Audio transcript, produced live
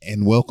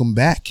and welcome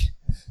back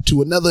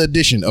to another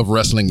edition of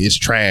Wrestling is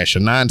Trash, a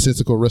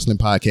nonsensical wrestling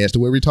podcast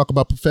where we talk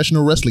about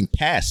professional wrestling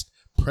past,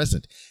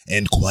 present,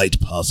 and quite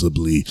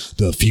possibly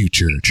the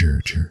future.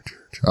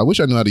 I wish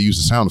I knew how to use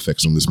the sound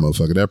effects on this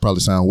motherfucker. That'd probably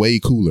sound way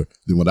cooler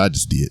than what I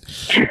just did.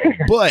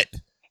 But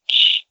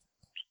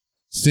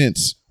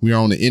since we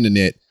are on the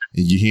internet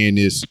and you're hearing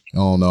this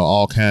on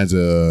all kinds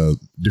of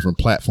different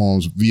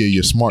platforms via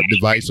your smart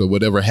device or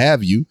whatever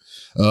have you,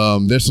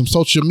 there's some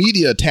social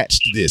media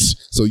attached to this.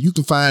 So you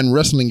can find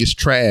Wrestling is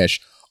Trash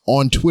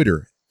on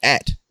Twitter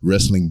at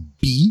Wrestling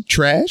Be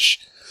Trash,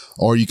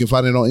 or you can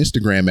find it on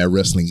Instagram at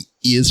Wrestling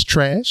is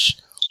Trash,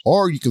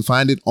 or you can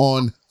find it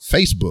on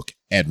Facebook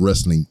at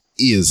Wrestling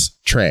is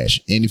Trash.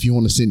 And if you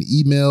want to send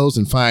emails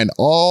and find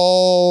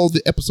all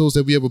the episodes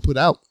that we ever put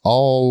out,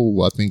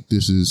 I think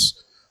this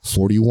is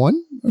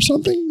 41 or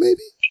something,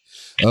 maybe.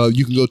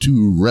 You can go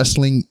to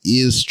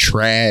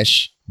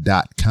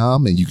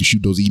wrestlingistrash.com and you can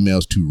shoot those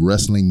emails to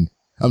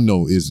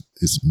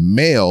it's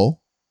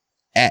mail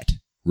at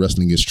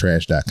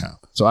wrestlingistrash.com.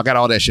 So I got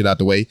all that shit out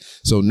the way.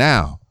 So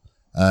now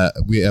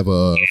we have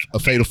a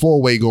fatal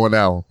four-way going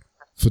out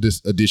for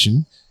this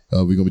edition.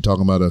 We're going to be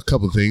talking about a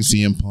couple of things: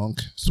 CM Punk,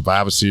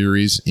 Survivor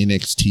Series,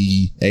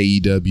 NXT,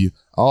 AEW,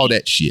 all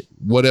that shit.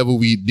 Whatever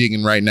we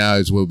digging right now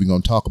is what we're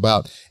going to talk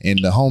about. And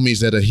the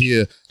homies that are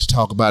here to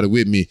talk about it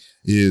with me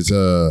is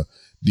the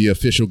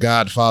official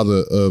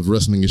godfather of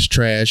Wrestling is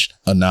Trash,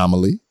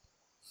 Anomaly.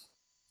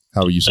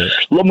 How are you, sir?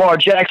 Lamar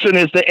Jackson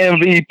is the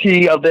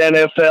MVP of the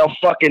NFL.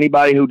 Fuck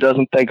anybody who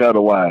doesn't think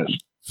otherwise.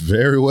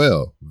 Very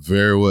well.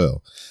 Very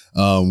well.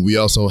 We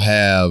also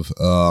have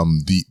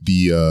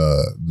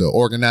the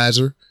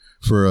organizer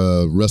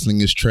for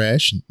Wrestling is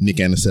Trash, Nick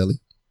Anicelli.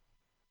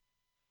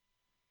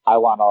 I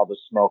want all the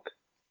smoke.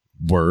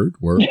 Word.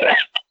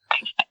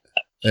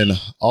 And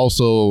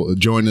also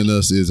joining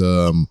us is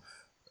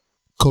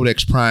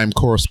Codex Prime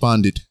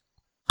correspondent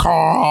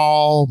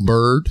Carl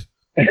Bird.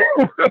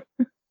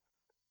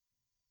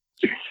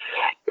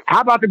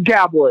 How about the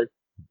Cowboys?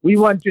 We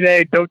won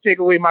today. Don't take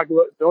away my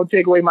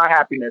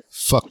happiness.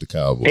 Fuck the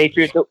Cowboys.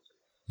 Patriots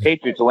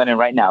are winning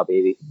right now,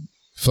 baby.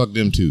 Fuck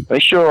them too. They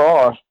sure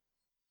are.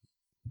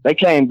 They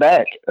came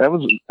back. I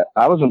was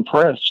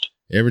impressed.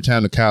 Every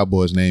time the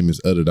Cowboys' name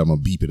is uttered, I'm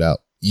gonna beep it out,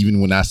 even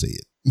when I say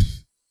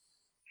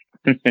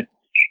it. God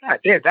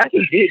damn, that's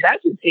just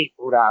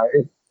hateful out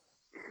here.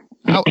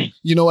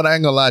 You know what? I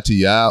ain't gonna lie to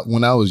you.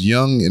 When I was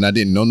young and I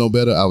didn't know no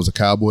better, I was a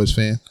Cowboys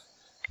fan.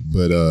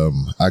 But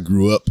I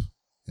grew up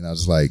and I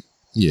was like,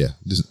 yeah,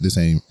 this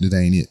ain't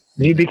it.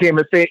 You became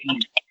a fan.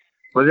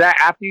 Was that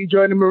after you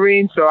joined the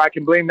Marines? So I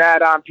can blame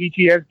that on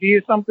PTSD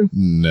or something?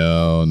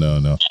 No.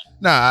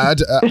 Nah, I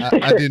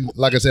didn't.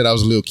 Like I said, I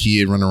was a little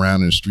kid running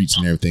around in the streets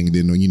and everything. And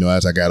then,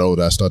 as I got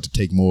older, I started to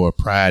take more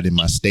pride in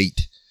my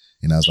state.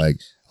 And I was like,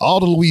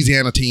 all the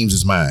Louisiana teams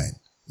is mine.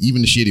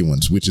 Even the shitty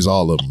ones, which is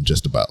all of them,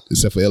 just about,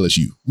 except for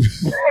LSU.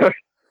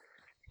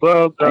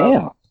 Well,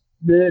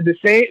 the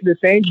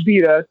Saints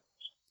beat us.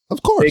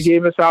 Of course. They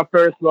gave us our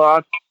first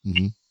loss.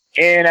 Mm-hmm.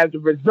 And as a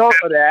result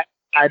of that,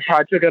 I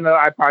partook in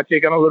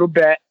a little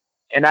bet,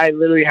 and I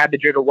literally had to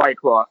drink a White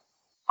Claw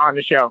on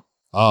the show.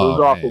 Oh, it was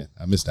awful. Man.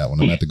 I missed that one.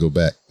 I'm going to have to go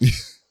back.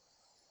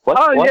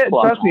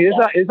 Trust me.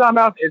 It's on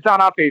our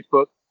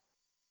Facebook.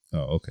 Oh,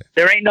 okay.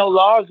 There ain't no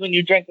laws when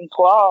you're drinking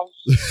claws.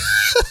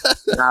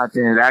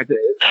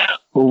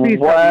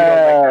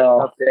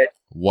 Wow.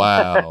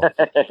 Wow.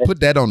 Put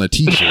that on a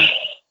t-shirt.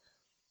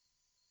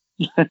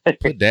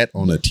 Put that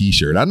on a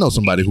t-shirt. I know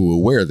somebody who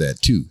will wear that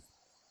too.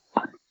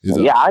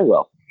 I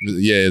will.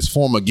 Yeah, it's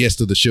former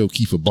guest of the show,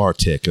 Kiefer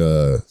Bartek,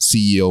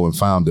 CEO and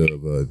founder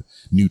of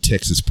New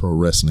Texas Pro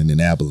Wrestling in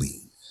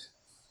Abilene.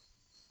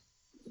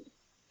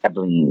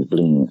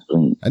 Abilene.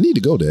 I need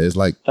to go there. It's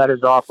like that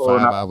is awful. 5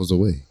 hours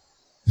away.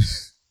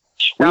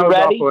 That was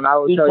awful, and I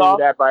will tell you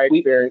that by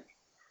experience.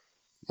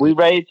 We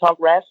ready to talk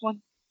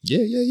wrestling?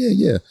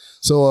 Yeah.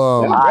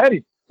 So, I'm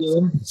ready.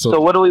 So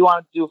what do we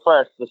want to do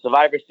first? The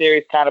Survivor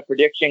Series kind of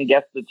prediction,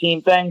 guess the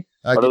team thing?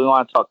 Or do we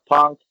want to talk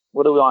Punk?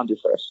 What do we want to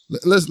do first?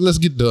 Let's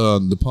get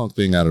the Punk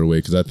thing out of the way,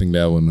 because I think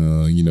that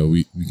one,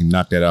 we can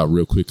knock that out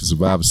real quick. The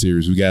Survivor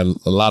Series, we got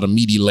a lot of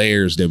meaty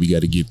layers that we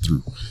got to get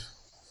through.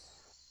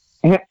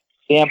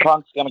 CM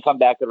Punk's going to come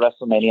back at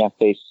WrestleMania and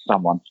face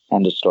someone.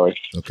 End of story.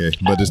 Okay,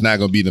 but it's not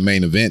going to be the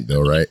main event,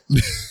 though, right?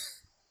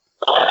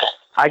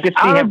 I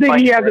don't think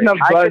he has enough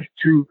buzz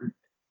to.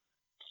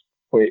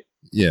 Wait.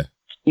 Yeah.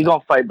 He's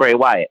going to fight Bray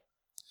Wyatt.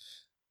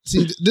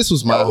 See, this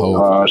was my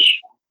whole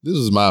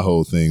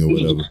thing or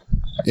whatever.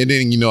 And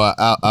then,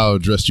 I'll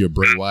address your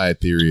Bray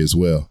Wyatt theory as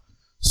well.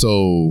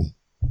 So,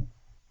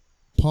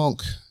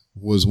 Punk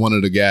was one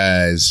of the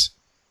guys,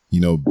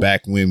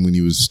 back when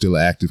he was still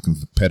an active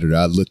competitor,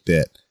 I looked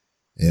at.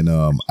 And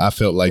I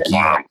felt like he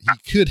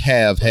could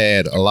have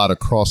had a lot of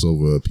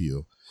crossover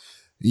appeal.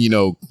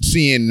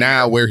 Seeing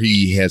now where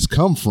he has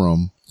come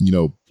from,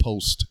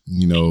 post,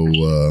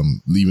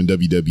 leaving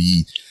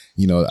WWE,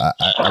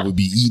 I would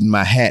be eating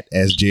my hat,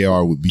 as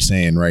JR would be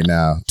saying right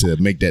now, to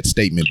make that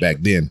statement back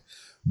then.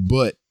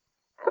 But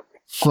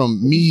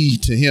from me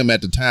to him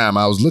at the time,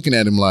 I was looking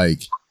at him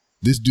like,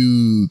 this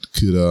dude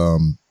could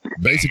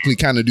basically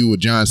kind of do what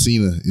John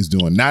Cena is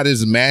doing. Not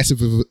as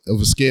massive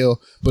of a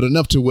scale, but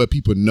enough to where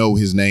people know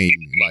his name,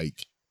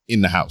 like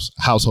in the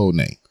household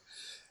name.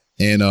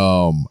 And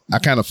I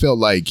kind of felt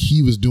like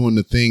he was doing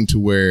the thing to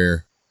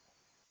where,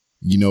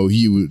 you know,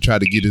 he would try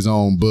to get his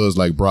own buzz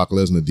like Brock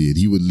Lesnar did.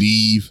 He would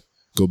leave,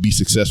 go be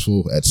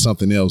successful at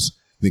something else,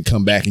 then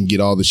come back and get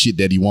all the shit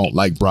that he won't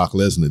like Brock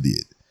Lesnar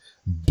did.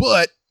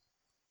 But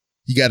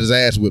he got his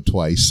ass whipped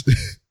twice.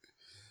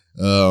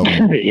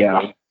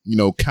 Yeah. You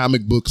know,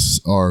 comic books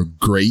are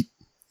great,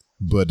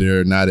 but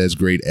they're not as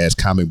great as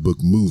comic book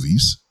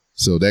movies.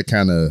 So that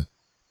kind of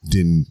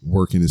didn't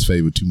work in his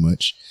favor too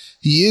much.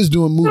 He is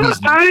doing movies.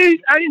 I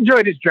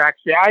enjoyed his Drax.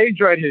 I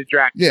enjoyed his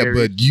Drax. Yeah,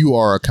 series. but you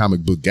are a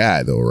comic book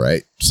guy, though,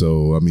 right?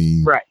 So, I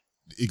mean, right.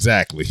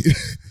 Exactly.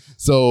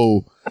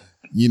 So,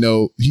 you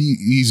know,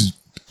 he's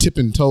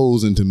tipping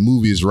toes into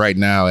movies right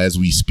now as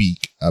we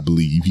speak, I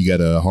believe. He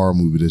got a horror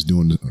movie that's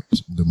doing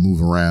the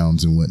move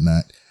arounds and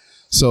whatnot.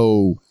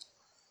 So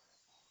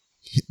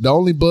the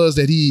only buzz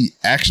that he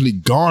actually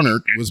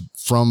garnered was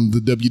from the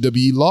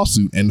WWE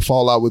lawsuit and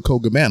fallout with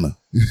Colt Cabana.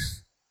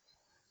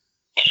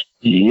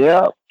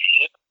 Yep.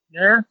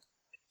 Yeah.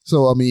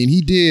 So, I mean,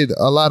 he did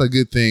a lot of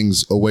good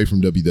things away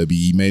from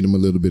WWE, made him a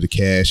little bit of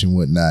cash and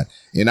whatnot.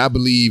 And I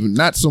believe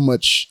not so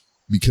much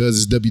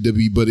because it's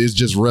WWE, but it's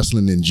just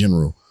wrestling in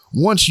general.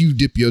 Once you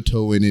dip your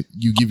toe in it,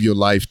 you give your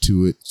life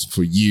to it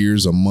for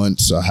years or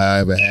months or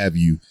however have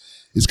you,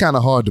 it's kind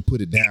of hard to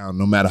put it down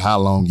no matter how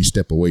long you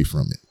step away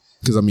from it.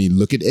 Because, I mean,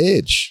 look at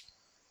Edge.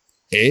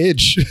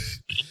 Edge,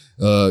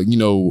 you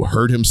know,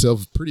 hurt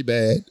himself pretty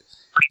bad.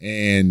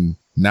 And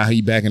now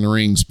he back in the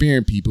ring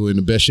spearing people in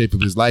the best shape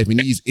of his life.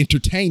 And he's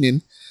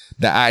entertaining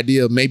the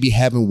idea of maybe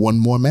having one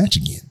more match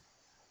again.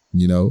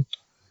 You know,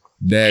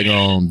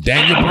 Daniel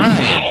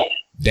Bryan.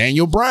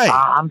 Daniel Bryan.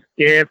 I'm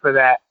scared for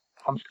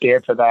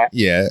that.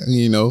 Yeah,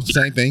 you know,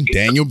 same thing.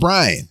 Daniel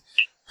Bryan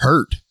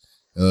hurt.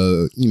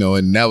 You know,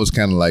 and that was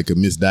kind of like a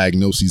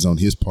misdiagnosis on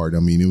his part. I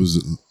mean, it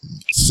was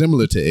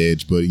similar to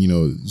Edge, but, you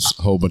know, it's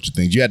a whole bunch of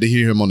things. You had to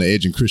hear him on the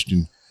Edge and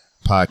Christian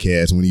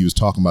podcast when he was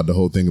talking about the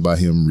whole thing about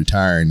him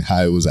retiring,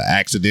 how it was an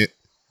accident,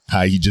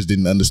 how he just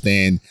didn't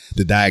understand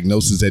the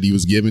diagnosis that he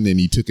was given, and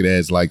he took it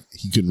as like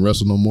he couldn't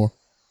wrestle no more.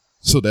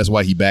 So that's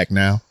why he back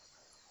now.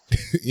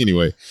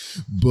 Anyway,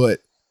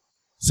 but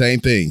same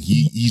thing.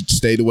 He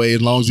stayed away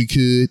as long as he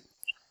could.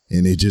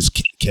 And it just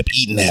kept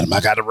eating at him. I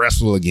got to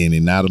wrestle again.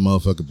 And now the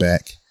motherfucker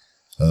back.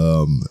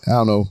 I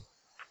don't know.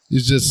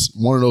 It's just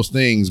one of those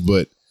things.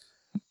 But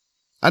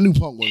I knew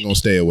Punk wasn't going to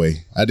stay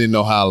away. I didn't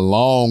know how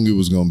long it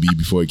was going to be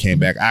before he came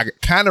back. I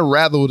kind of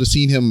rather would have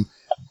seen him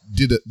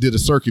did a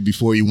circuit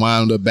before he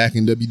wound up back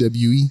in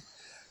WWE.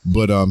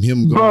 But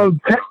him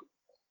going.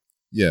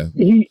 Yeah.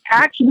 He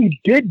actually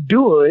did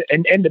do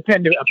an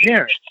independent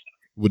appearance.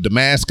 With the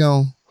mask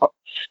on?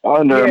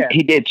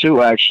 He did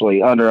too,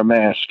 actually, under a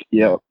mask.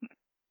 Yep.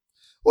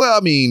 Well,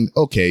 I mean,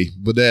 okay,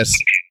 but that's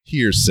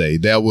hearsay.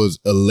 That was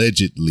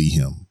allegedly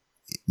him,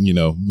 you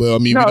know. But I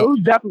mean, no, it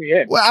was definitely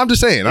him. Well, I'm just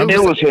saying.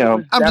 It was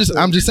him.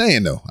 I'm just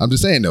saying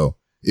though.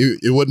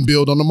 It wasn't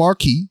billed on the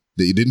marquee.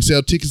 They didn't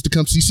sell tickets to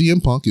come see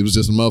CM Punk. It was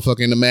just a motherfucker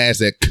in the mask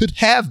that could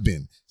have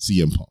been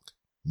CM Punk,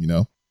 you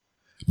know.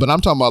 But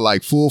I'm talking about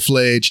like full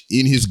fledged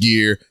in his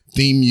gear,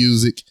 theme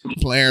music,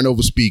 playing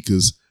over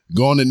speakers.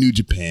 Going to New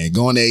Japan,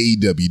 going to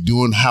AEW,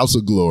 doing House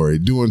of Glory,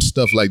 doing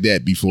stuff like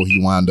that before he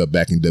wound up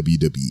back in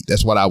WWE.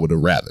 That's what I would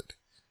have rathered.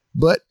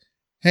 But,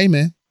 hey,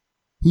 man,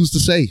 who's to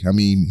say? I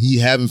mean, he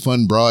having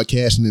fun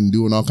broadcasting and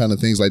doing all kind of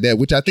things like that,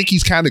 which I think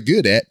he's kind of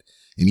good at.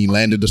 And he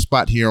landed a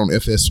spot here on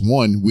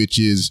FS1, which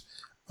is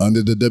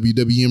under the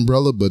WWE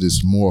umbrella, but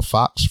it's more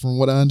Fox from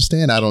what I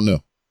understand. I don't know.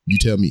 You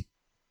tell me.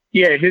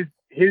 Yeah,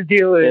 his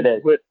deal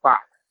is with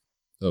Fox.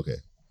 Okay.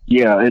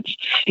 Yeah,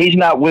 he's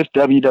not with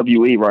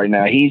WWE right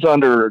now. He's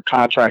under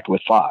contract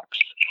with Fox.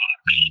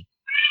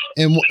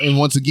 And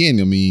once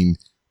again, I mean,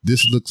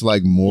 this looks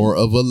like more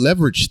of a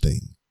leverage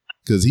thing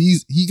because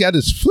he got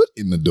his foot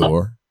in the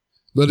door,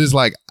 but it's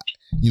like,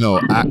 you know,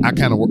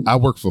 I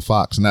work for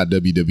Fox, not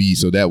WWE,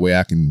 so that way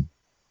I can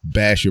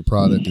bash your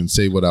product and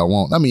say what I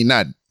want. I mean,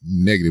 not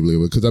negatively,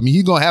 because I mean,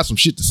 he's gonna have some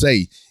shit to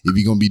say if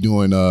you're gonna be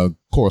doing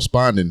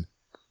corresponding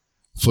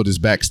for this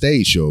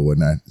backstage show or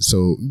whatnot.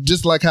 So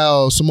just like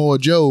how Samoa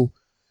Joe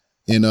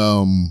and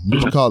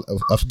what you call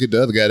it? I forget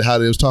the other guy, how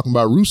they was talking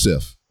about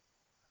Rusev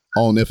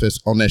on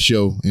that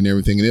show and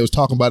everything, and they was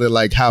talking about it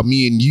like how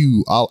me and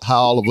you, how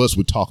all of us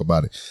would talk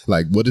about it.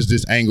 Like, what is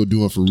this angle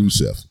doing for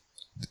Rusev?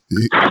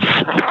 You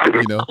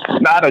know,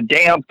 not a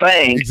damn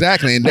thing.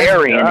 Exactly,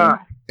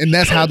 and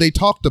that's how they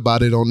talked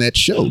about it on that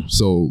show.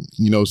 So,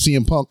 you know,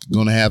 CM Punk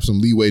gonna have some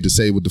leeway to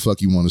say what the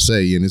fuck you want to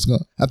say, and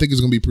I think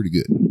it's gonna be pretty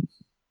good.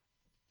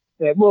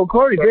 Yeah, well,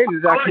 Corey Graves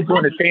is actually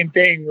doing the same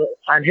thing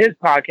on his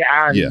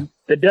podcast, on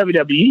the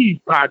WWE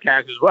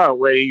podcast as well,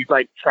 where he's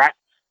like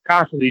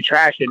constantly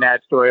trashing that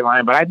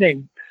storyline. But I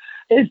think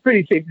it's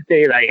pretty safe to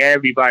say like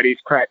everybody's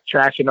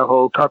trashing the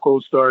whole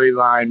cuckold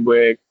storyline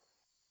with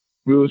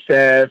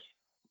Rusev,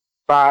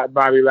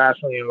 Bobby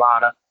Lashley, and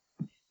Lana.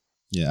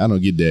 Yeah, I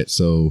don't get that.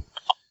 So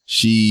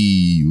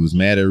She was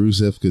mad at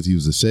Rusev because he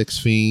was a sex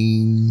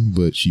fiend,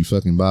 but she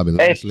fucking Bobby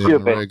Lashley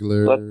on the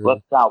regular.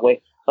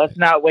 Let's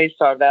not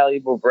waste our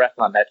valuable breath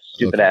on that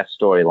stupid ass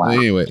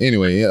storyline.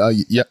 Anyway,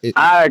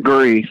 I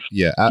agree.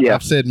 Yeah,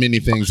 I've said many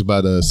things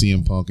about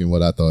CM Punk and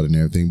what I thought and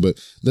everything, but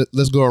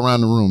let's go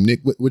around the room. Nick,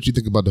 what you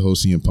think about the whole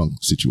CM Punk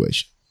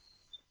situation?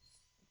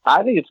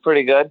 I think it's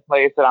pretty good.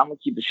 Like I said, I'm gonna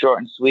keep it short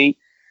and sweet.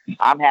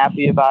 I'm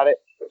happy about it.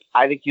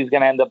 I think he's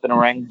gonna end up in a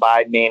ring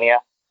by Mania.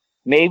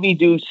 Maybe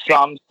do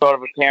some sort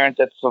of appearance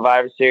at the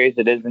Survivor Series.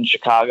 It is in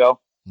Chicago.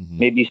 Mm-hmm.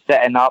 Maybe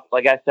setting up.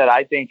 Like I said,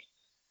 I think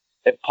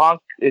if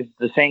Punk is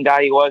the same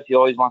guy he was, he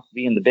always wants to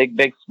be in the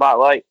big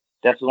spotlight.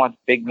 Definitely wants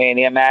a big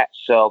Mania match.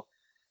 So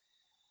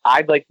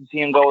I'd like to see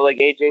him go like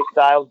AJ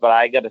Styles, but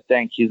I got to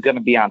think he's going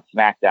to be on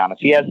SmackDown. If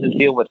he has this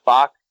deal with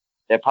Fox,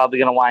 they're probably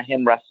going to want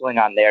him wrestling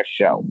on their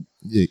show.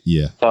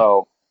 Yeah.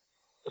 So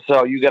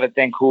you got to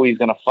think who he's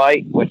going to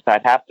fight, which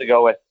I'd have to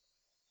go with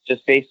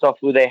just based off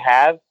who they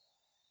have.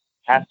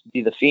 Has to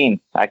be the Fiend.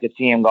 I could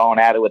see him going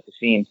at it with the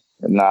Fiend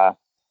and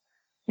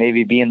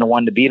maybe being the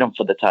one to beat him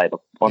for the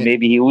title, or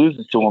maybe he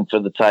loses to him for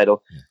the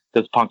title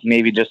because Punk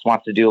maybe just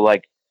wants to do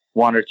like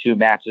 1 or 2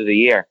 matches a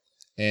year.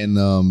 And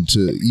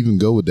to even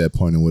go with that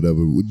point or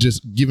whatever,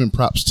 just giving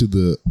props to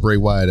the Bray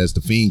Wyatt as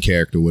the Fiend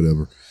character,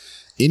 whatever.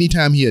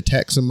 Anytime he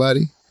attacks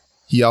somebody,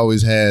 he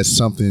always has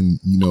something,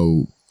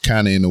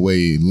 kind of in a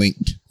way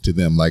linked to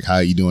them, like how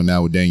you doing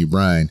now with Daniel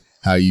Bryan,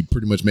 how you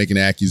pretty much making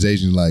an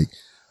accusation like,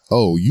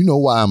 oh, you know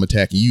why I'm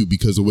attacking you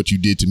because of what you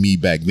did to me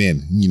back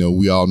then.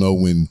 We all know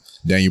when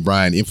Daniel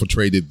Bryan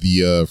infiltrated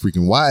the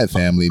freaking Wyatt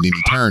family and then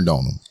he turned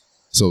on them.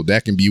 So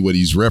that can be what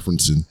he's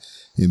referencing.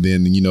 And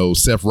then,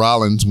 Seth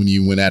Rollins, when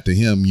you went after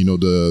him,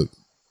 the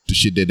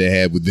shit that they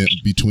had with them,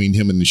 between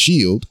him and the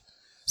Shield.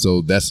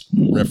 So that's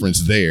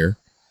reference there.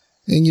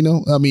 And,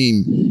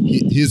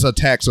 his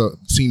attacks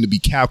seem to be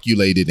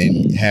calculated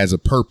and has a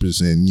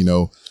purpose. And,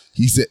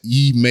 he said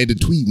he made a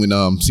tweet when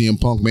CM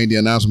Punk made the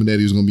announcement that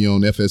he was going to be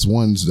on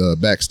FS1's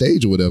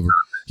backstage or whatever.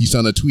 He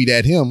sent a tweet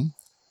at him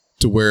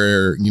to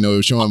where,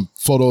 showing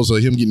photos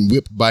of him getting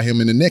whipped by him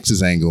in the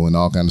Nexus angle and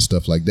all kind of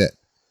stuff like that.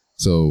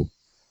 So,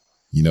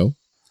 the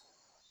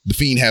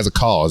Fiend has a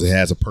cause. It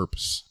has a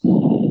purpose.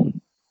 So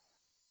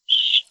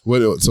we're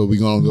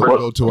going to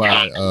go to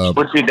our...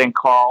 what do you think,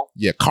 Carl?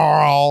 Yeah,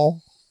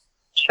 Carl.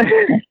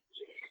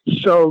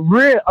 So,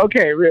 really,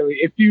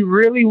 if you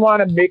really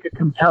want to make a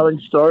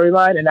compelling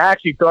storyline, and I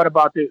actually thought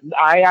about this,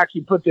 I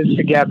actually put this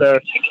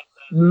together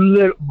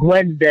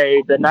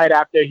Wednesday, the night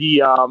after he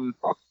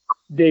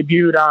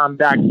debuted on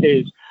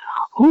backstage.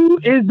 Who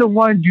is the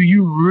one do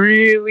you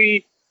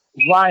really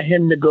want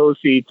him to go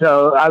see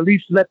to at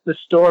least let the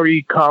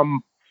story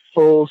come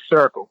full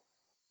circle?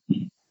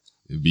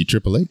 It'd be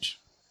Triple H.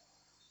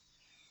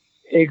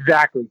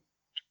 Exactly.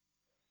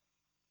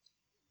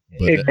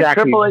 But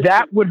exactly.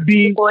 That would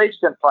be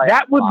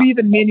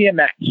the Mania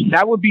match.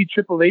 That would be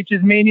Triple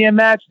H's Mania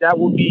match. That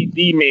would be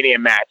the Mania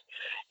match.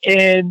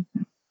 And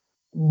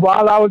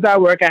while I was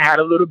at work, I had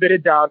a little bit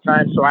of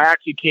downtime, so I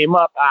actually came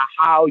up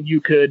how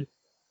you could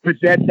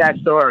present that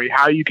story,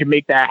 how you can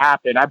make that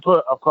happen. I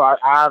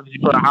obviously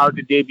put how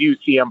to debut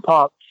CM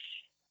Punk.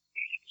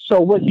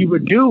 So what you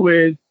would do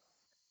is,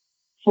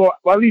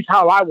 at least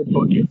how I would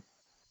book it,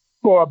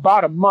 for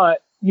about a month,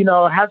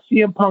 have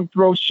CM Punk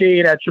throw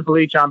shade at Triple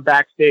H on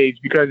backstage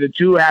because the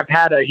two have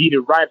had a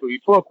heated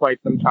rivalry for quite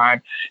some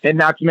time. And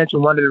not to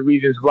mention one of the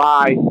reasons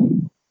why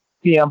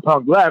CM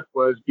Punk left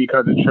was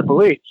because of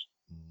Triple H.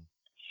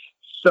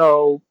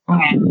 So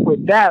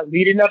with that,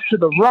 leading up to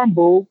the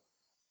Rumble,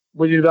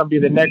 which is going to be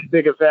the next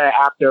big event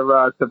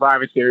after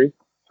Survivor Series,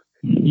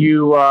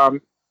 you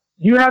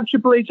have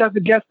Triple H as a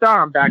guest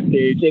star on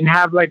backstage and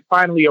have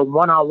finally a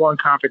one-on-one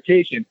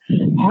competition.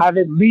 Have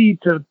it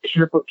lead to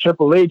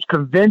Triple H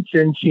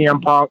convincing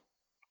CM Punk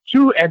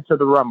to enter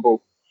the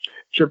Rumble.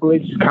 Triple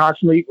H is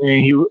constantly,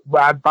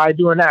 by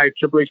doing that,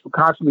 Triple H will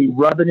constantly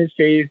rub in his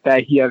face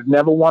that he has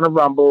never won a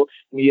Rumble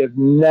and he has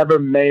never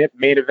main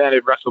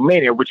evented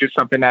WrestleMania, which is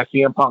something that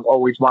CM Punk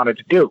always wanted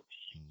to do.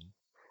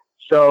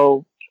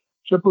 So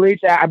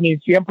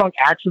CM Punk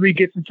actually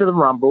gets into the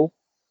Rumble.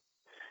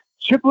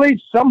 Triple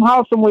H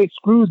somehow, some way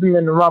screws him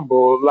in the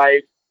Rumble.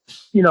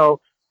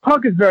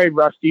 Punk is very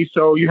rusty,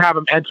 so you have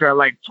him enter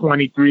at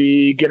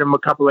 23, get him a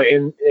couple of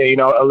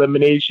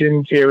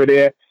eliminations here or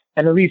there,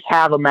 and at least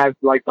have him as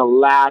the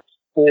last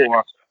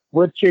 4,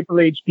 with Triple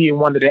H being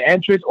one of the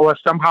entrants, or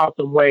somehow,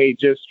 some way,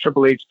 just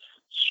Triple H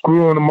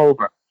screwing him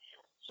over.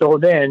 So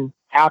then,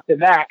 after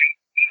that,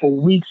 for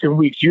weeks and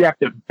weeks, you have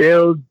to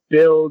build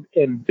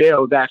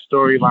that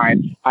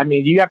storyline. I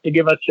mean, you have to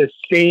give us the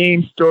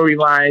same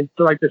storyline,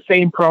 the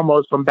same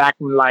promos from back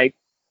in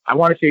I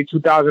want to say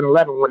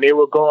 2011 when they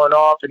were going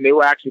off and they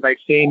were actually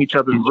saying each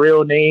other's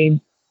real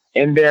names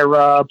in their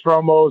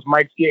promos,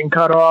 mics getting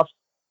cut off,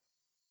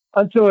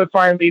 until it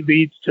finally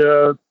leads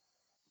to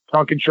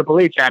Punk and Triple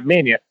H at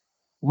Mania.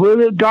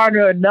 Will it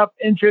garner enough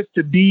interest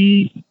to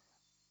be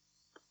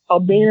a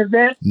main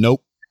event?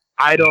 Nope.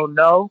 I don't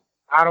know.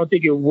 I don't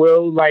think it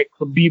will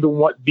be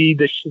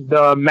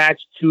the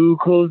match to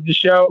close the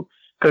show.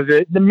 because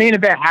the main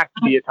event has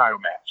to be a title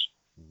match.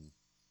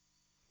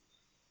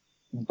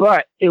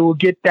 But it will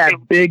get that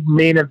big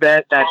main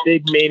event, that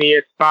big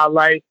Mania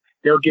spotlight.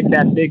 They'll get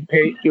that big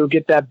pay. He'll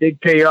get that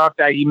big payoff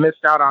that he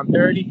missed out on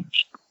 30.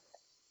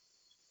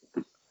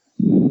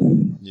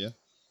 Yeah.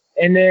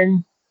 And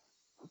then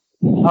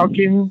Punk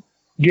can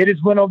get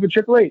his win over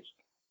Triple H.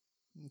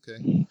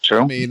 Okay.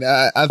 True. I mean,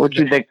 I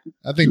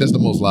think that's the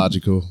most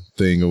logical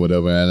thing or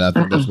whatever, and I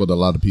think that's what a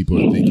lot of people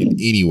are thinking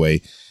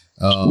anyway.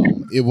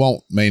 It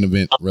won't main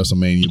event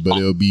WrestleMania, but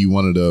it'll be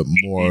one of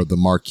the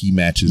marquee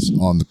matches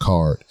on the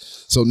card.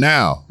 So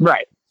now,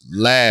 right.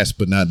 Last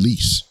but not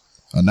least,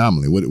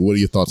 Anomaly. What are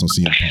your thoughts on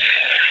CM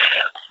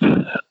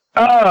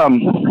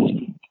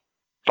Punk?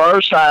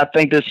 First, I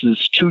think this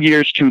is 2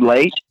 years too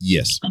late.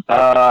 Yes.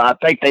 I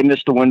think they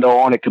missed the window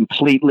on it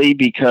completely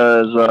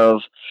because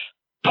of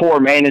poor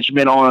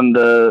management on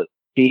the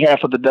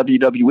behalf of the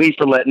WWE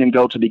for letting him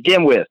go to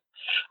begin with.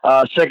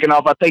 Second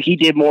off, I think he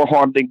did more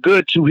harm than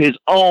good to his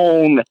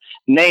own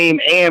name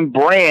and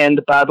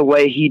brand by the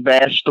way he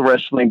bashed the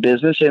wrestling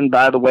business and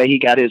by the way he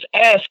got his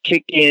ass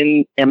kicked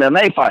in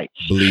MMA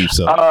fights. Believe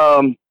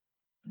so.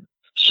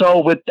 So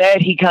with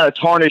that, he kind of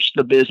tarnished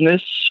the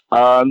business.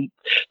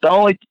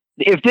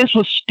 If this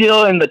was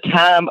still in the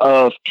time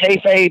of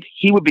kayfabe,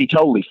 he would be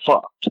totally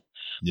fucked.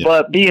 Yeah.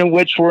 But being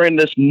which we're in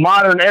this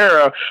modern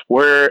era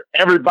where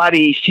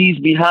everybody sees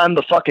behind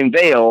the fucking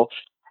veil,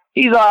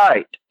 he's all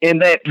right in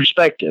that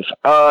perspective.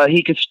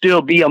 He could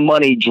still be a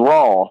money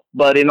draw,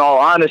 but in all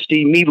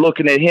honesty, me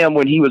looking at him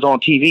when he was on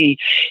TV,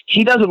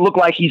 he doesn't look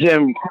like he's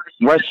in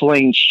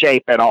wrestling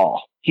shape at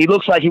all. He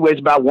looks like he weighs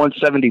about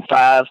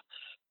 175.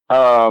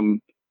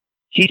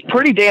 He's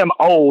pretty damn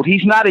old.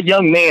 He's not a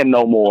young man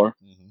no more.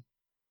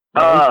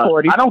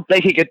 I don't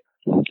think he could.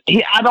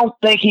 I don't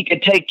think he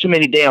could take too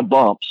many damn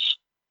bumps.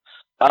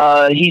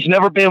 He's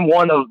never been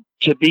one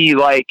to be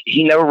like.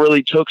 He never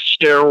really took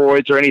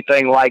steroids or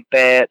anything like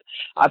that.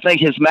 I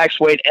think his max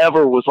weight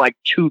ever was like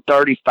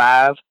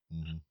 235.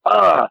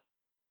 I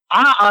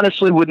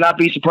honestly would not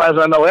be surprised.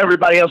 I know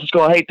everybody else is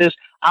going to hate this.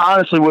 I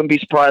honestly wouldn't be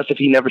surprised if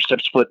he never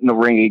steps foot in the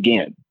ring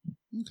again.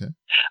 Okay.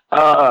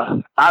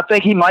 I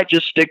think he might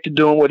just stick to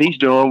doing what he's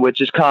doing,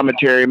 which is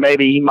commentary.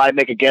 Maybe he might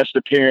make a guest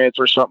appearance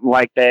or something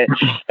like that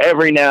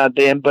every now and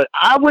then. But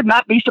I would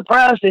not be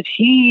surprised if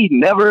he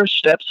never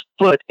steps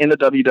foot in the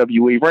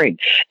WWE ring.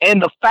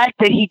 And the fact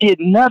that he did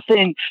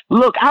nothing.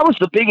 Look, I was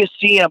the biggest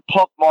CM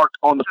Punk mark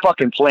on the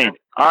fucking planet.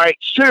 All right,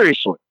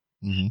 seriously.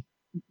 Mm-hmm.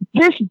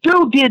 This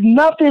dude did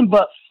nothing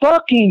but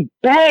fucking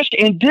bash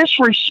and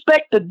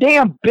disrespect the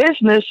damn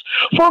business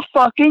for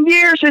fucking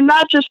years, and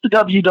not just the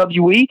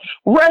WWE,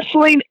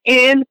 wrestling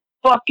in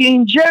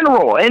fucking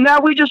general. And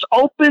now we just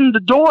open the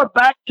door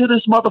back to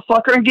this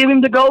motherfucker and give him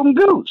the golden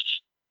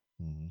goose.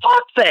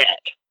 Fuck that.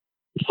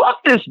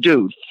 Fuck this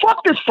dude.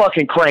 Fuck this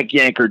fucking crank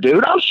yanker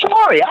dude. I'm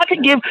sorry. I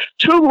could give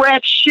two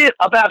rats shit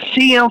about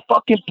CM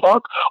fucking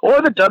Punk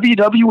or the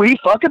WWE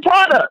fucking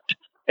product.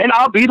 And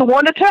I'll be the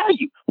one to tell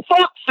you,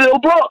 fuck Phil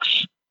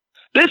Brooks.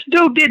 This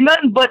dude did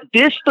nothing but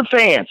diss the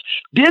fans,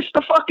 diss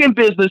the fucking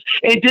business,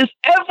 and diss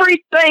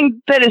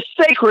everything that is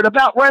sacred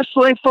about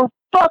wrestling for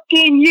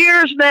fucking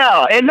years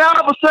now. And now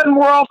all of a sudden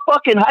we're all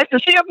fucking hyped to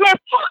see him. Man,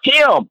 fuck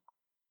him.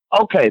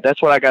 Okay,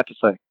 that's what I got to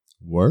say.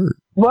 Word.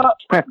 Well,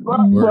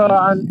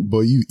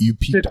 boy, you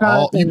peeped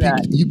all.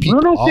 You peeped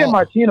Bruno all.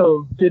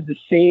 Sammartino did the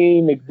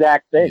same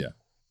exact thing. Yeah.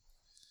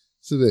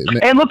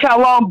 And look how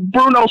long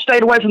Bruno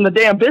stayed away from the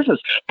damn business.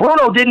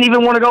 Bruno didn't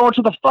even want to go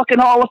into the fucking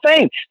Hall of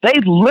Fame. They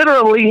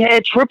literally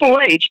had Triple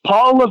H,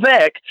 Paul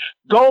Levesque,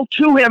 go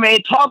to him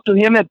and talk to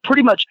him and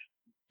pretty much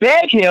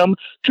beg him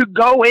to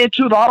go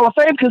into the Hall of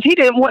Fame because he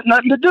didn't want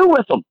nothing to do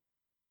with them.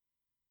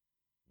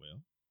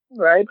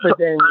 Right, but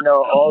then,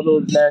 all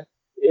those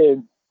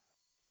men,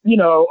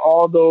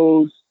 all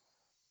those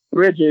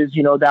bridges,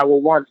 that were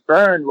once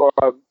burned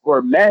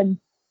were men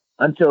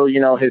until,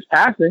 his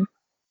passing.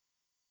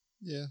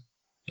 Yeah.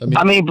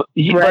 Brett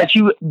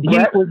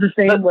was the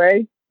same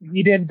way.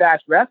 He didn't bash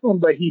wrestling,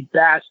 but he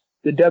bashed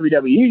the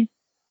WWE.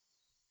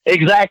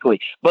 Exactly.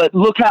 But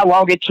look how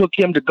long it took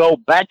him to go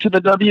back to the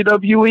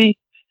WWE.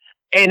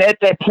 And at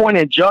that point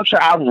in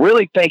juncture, I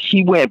really think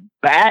he went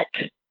back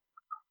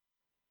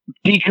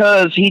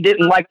because he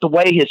didn't like the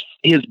way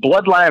his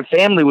bloodline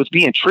family was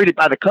being treated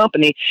by the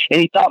company.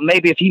 And he thought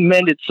maybe if he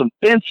mended some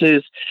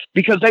fences,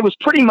 because they was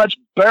pretty much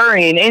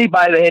burying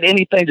anybody that had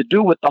anything to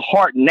do with the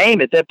Hart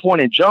name at that point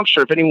in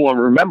juncture, if anyone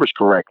remembers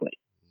correctly.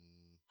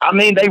 I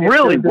mean, they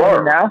really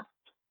were. They're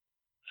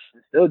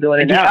still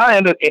doing it now.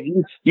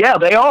 Yeah,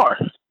 they are.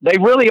 They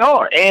really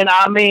are. And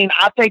I mean,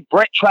 I think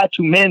Brett tried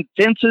to mend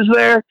fences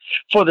there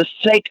for the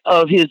sake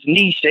of his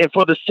niece and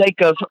for the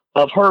sake of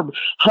her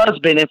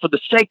husband and for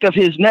the sake of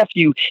his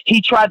nephew. He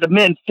tried to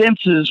mend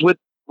fences with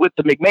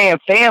the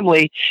McMahon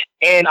family,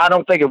 and I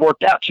don't think it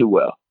worked out too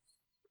well.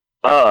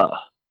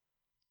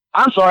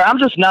 I'm sorry. I'm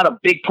just not a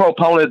big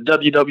proponent of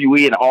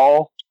WWE at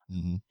all.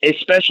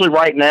 especially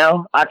right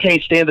now. I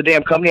can't stand the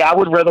damn company. I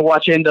would rather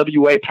watch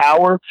NWA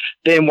Power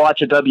than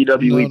watch a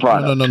WWE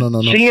product. No.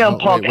 CM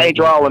Punk ain't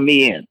drawing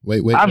me in.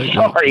 Wait. I'm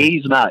sorry,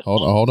 he's not.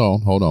 Hold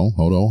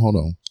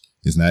on.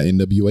 It's not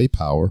NWA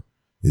Power.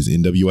 It's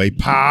NWA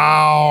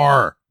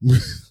Power. You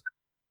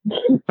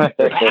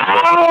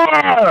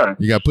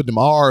got to put them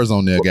R's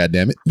on there,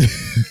 goddammit.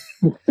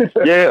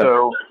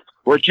 Yeah.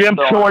 Where Jim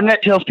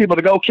Cornette tells people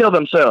to go kill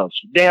themselves.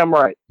 Damn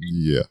right.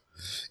 Yeah.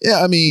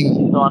 Yeah, I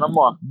mean... On a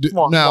more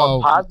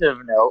positive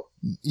note.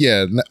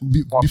 Yeah,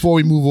 before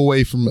we move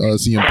away from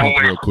CM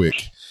Punk real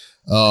quick,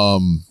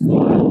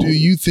 do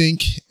you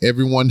think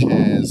everyone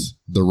has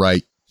the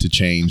right to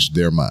change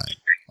their mind?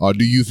 Or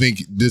do you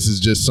think this is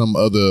just some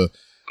other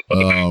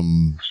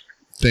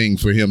thing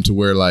for him to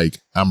where, like,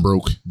 I'm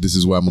broke, this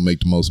is where I'm going to make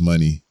the most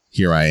money,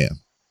 here I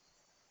am?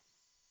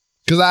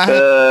 Because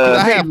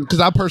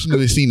I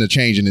personally seen a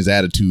change in his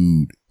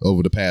attitude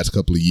over the past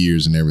couple of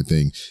years and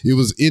everything. It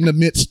was in the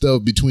midst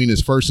of between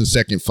his first and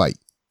second fight,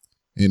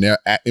 and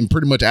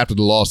pretty much after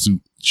the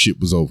lawsuit shit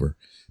was over,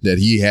 that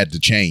he had to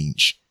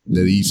change.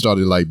 That he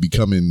started like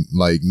becoming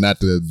like not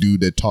the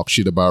dude that talks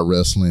shit about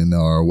wrestling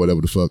or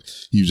whatever the fuck.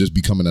 He was just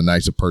becoming a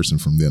nicer person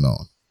from then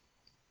on.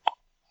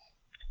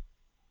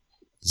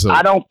 So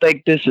I don't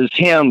think this is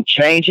him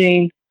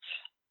changing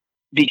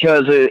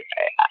because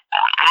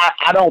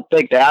I don't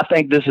think that. I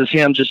think this is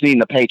him just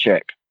needing a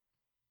paycheck.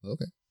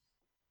 Okay.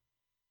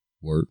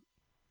 Word.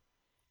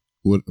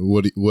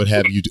 What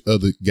have you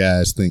other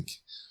guys think?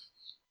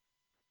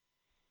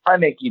 I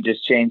think he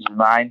just changed his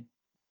mind.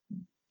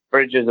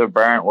 Bridges are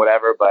burnt,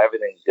 whatever, but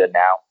everything's good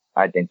now,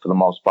 I think, for the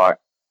most part.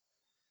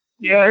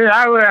 Yeah,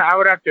 I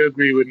would have to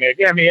agree with Nick.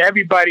 I mean,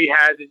 everybody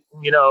has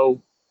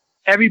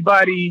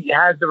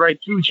the right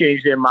to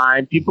change their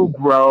mind. People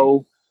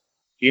grow.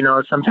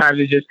 Sometimes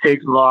it just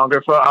takes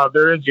longer for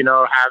others,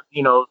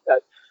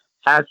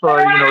 as for,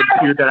 the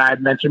few that I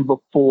had mentioned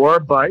before,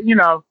 but,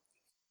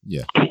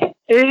 yeah,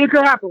 it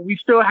could happen. We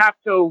still have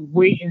to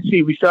wait and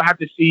see. We still have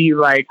to see,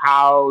 like,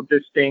 how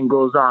this thing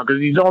goes on,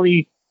 because he's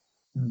only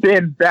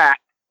been back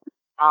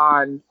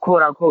on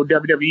quote unquote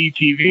WWE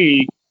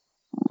TV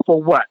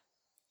for what?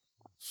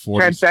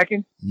 10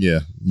 seconds?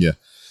 Yeah.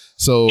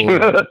 So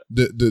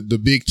the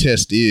big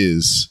test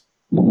is,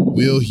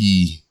 will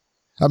he?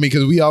 I mean,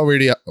 because we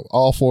already,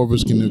 all four of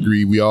us can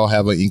agree, we all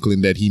have an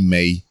inkling that he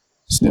may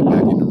step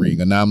back in the ring.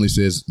 Anomaly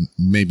says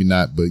maybe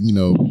not, but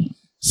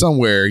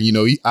somewhere,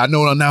 I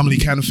know Anomaly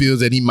kind of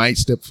feels that he might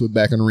step foot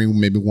back in the ring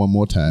maybe one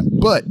more time.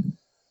 But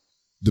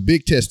the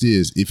big test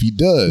is, if he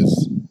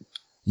does,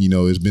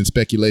 it's been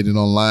speculated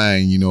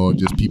online,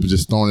 just people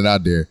just throwing it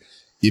out there.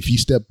 If he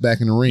stepped back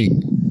in the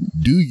ring,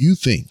 do you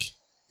think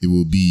it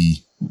will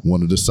be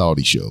one of the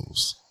Saudi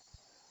shows?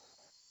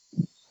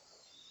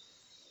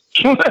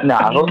 No,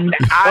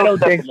 I don't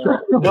think so.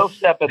 He'll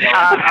step in there.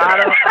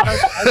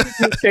 I think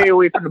he'll stay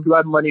away from the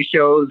Blood Money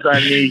shows. I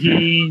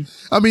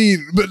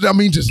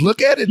mean, just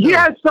look at it. He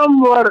has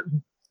somewhat.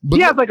 He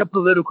has like a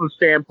political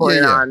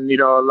standpoint on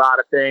a lot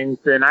of things,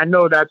 and I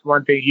know that's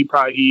one thing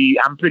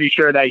I'm pretty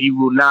sure that he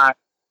will not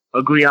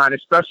agree on,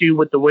 especially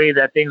with the way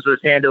that things was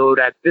handled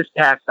at this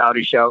past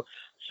Saudi show.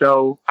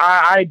 So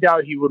I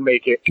doubt he would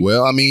make it.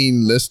 Well, I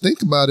mean, let's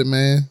think about it,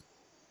 man.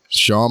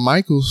 Shawn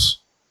Michaels.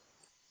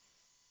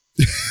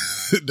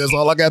 That's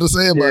all I got to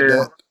say about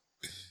that.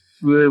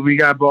 We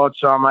got bald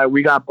Shawn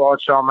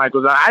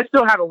Michaels. I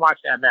still haven't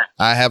watched that match.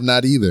 I have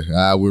not either.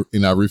 I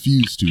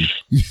refuse to.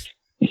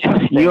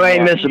 You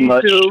ain't missing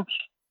much.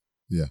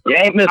 Yeah, you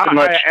ain't missing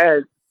much.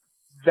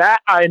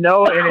 That I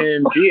know,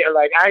 and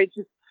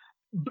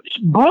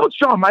bald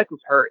Shawn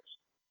Michaels hurts.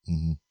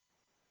 Mm-hmm.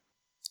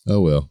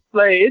 Oh well.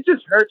 Like, it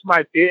just hurts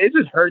it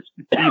just hurts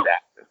to see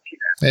that.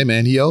 Hey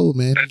man, he old,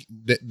 man.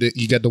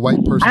 You got the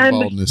white person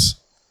baldness.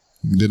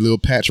 The little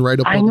patch right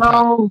up on the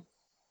top.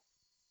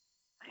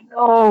 I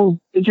know.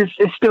 It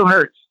still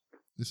hurts.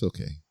 It's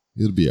okay.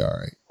 It'll be all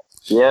right.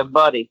 Yeah,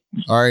 buddy.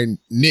 All right,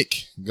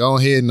 Nick, go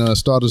ahead and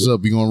start us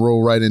up. We're going to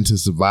roll right into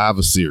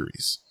Survivor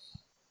Series.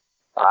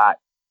 All right.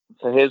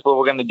 So here's what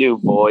we're going to do,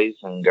 boys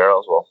and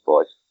girls. Well,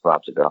 boys,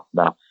 perhaps a girl.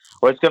 No.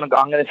 I'm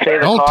going to say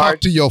the Don't card. talk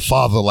to your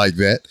father like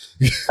that.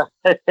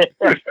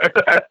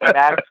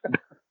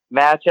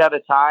 match at a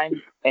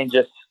time, and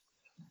just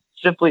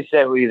simply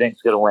say who you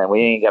think's going to win.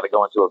 We ain't got to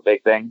go into a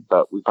big thing,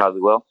 but we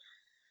probably will.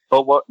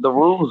 But what the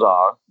rules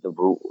are,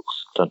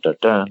 dun, dun,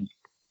 dun.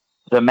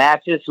 The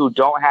matches who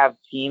don't have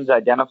teams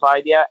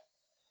identified yet,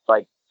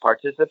 like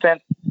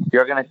participants,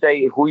 you're going to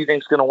say who you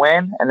think's going to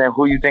win, and then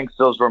who you think's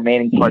those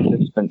remaining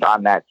participants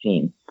on that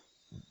team.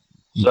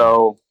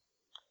 So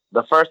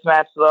the first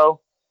match, though,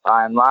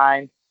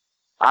 online,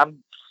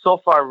 I'm so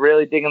far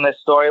really digging this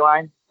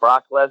storyline.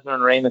 Brock Lesnar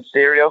and Rey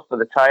Mysterio for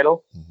the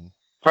title. Mm-hmm.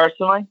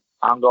 Personally,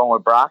 I'm going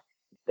with Brock.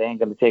 They ain't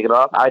going to take it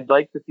off. I'd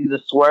like to see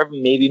the swerve.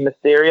 Maybe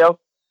Mysterio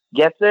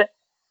gets it.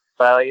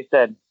 But like I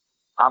said,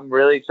 I'm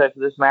really excited for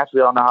this match. We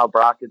all know how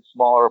Brock and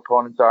smaller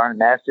opponents are in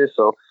matches.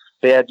 So,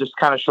 yeah, just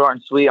kind of short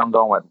and sweet. I'm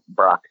going with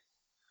Brock.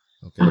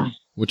 Okay.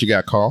 What you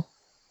got, Carl?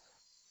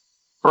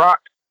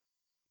 Brock.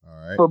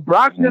 right. So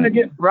Brock and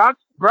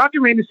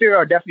Rey Mysterio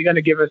are definitely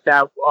gonna give us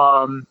that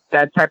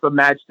type of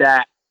match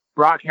that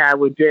Brock had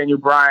with Daniel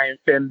Bryan,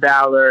 Finn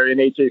Balor, and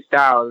AJ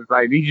Styles.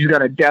 Like, he's just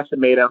gonna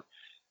decimate them.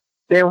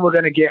 Then we're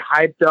gonna get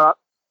hyped up.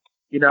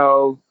 You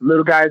know,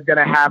 little guy's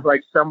gonna have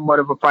like somewhat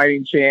of a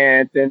fighting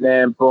chance, and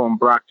then boom,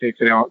 Brock takes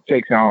it home.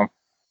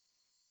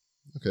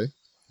 Okay,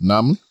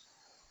 Namli.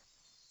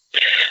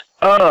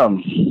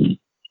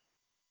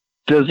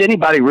 Does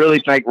anybody really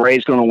think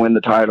Ray's going to win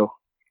the title?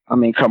 I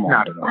mean, come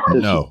on.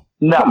 No.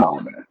 Come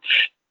on, man.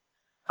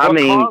 I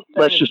mean,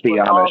 let's just be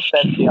honest.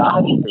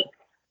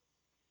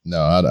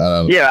 No, I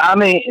don't. Yeah, I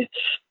mean,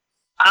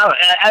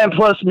 and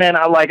plus, man,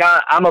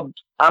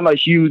 I'm a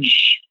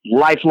huge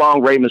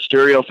lifelong Rey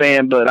Mysterio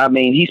fan, but I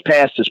mean, he's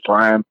past his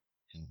prime.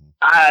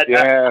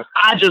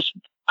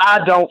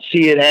 I don't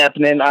see it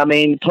happening. I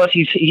mean, plus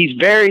he's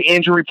very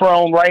injury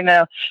prone right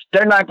now.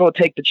 They're not going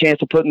to take the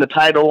chance of putting the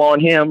title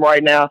on him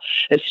right now,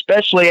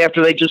 especially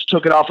after they just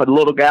took it off a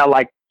little guy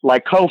like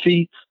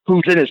Kofi,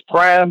 who's in his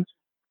prime,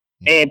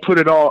 and put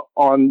it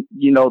on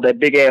that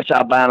big ass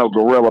albino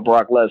gorilla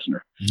Brock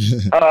Lesnar.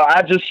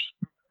 I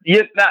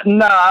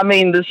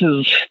mean, this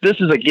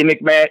is a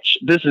gimmick match.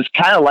 This is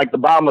kind of like the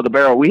bottom of the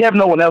barrel. We have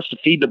no one else to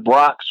feed to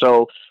Brock,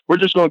 so we're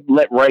just going to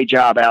let Ray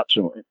job out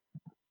to him.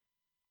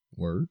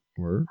 Word.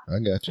 I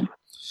got you.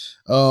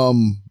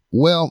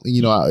 Well,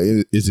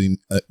 it's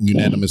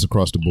unanimous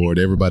across the board.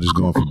 Everybody's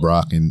going for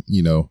Brock, and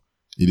it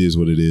is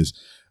what it is.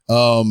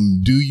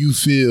 Do you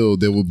feel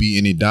there will be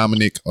any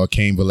Dominic or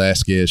Cain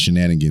Velasquez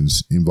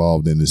shenanigans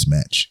involved in this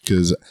match?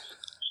 Because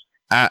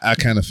I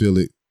kind of feel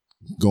it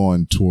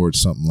going towards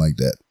something like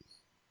that.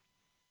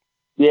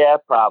 Yeah,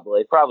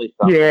 probably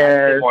something.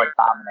 Yeah, more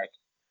Dominic.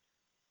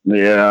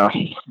 Yeah,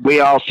 we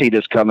all see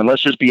this coming.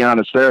 Let's just be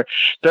honest. Their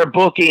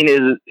booking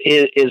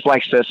is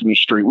like Sesame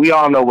Street. We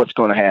all know what's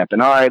going to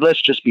happen. All right,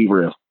 let's just be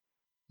real.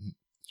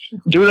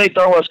 Do they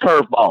throw us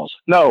curveballs?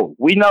 No,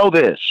 we know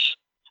this.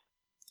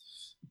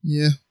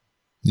 Yeah.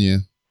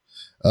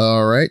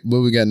 All right, what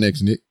we got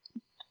next, Nick?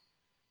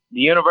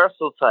 The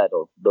Universal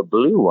title, the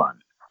blue one.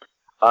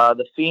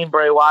 The Fiend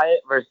Bray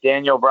Wyatt versus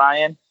Daniel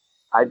Bryan.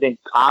 I think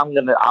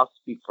I'll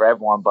speak for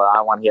everyone, but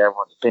I want to hear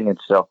everyone's opinion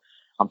still.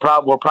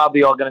 We're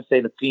probably all going to say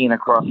the Fiend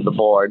across the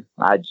board.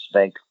 I just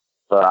think,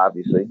 but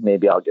obviously,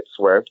 maybe I'll get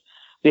swerved.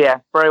 But yeah,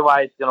 Bray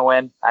Wyatt's going to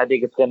win. I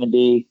think it's going to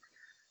be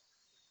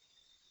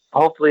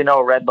hopefully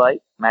no red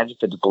light. Imagine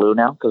if it's blue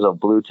now because of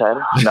blue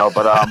title. No,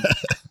 but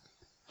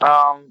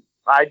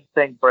I just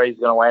think Bray's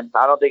going to win.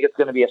 I don't think it's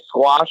going to be a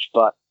squash,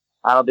 but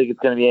I don't think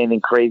it's going to be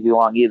anything crazy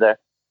long either.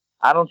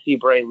 I don't see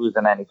Bray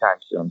losing anytime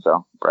soon.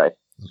 So Bray,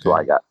 that's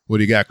what I got. What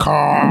do you got,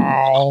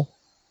 Carl?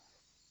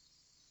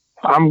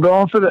 I'm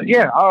going for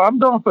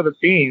the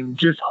Fiend.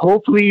 Just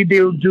hopefully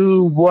they'll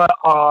do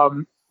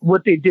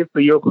what they did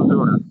for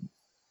Yokozuna.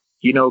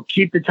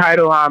 Keep the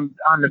title on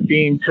the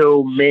Fiend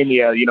till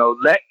Mania.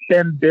 Let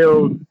them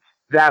build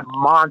that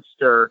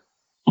monster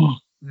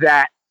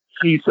that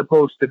he's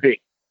supposed to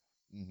be.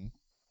 Mm-hmm.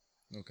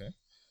 Okay.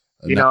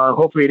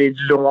 Hopefully they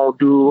just won't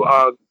do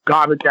a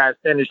garbage ass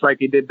finish like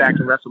they did back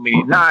in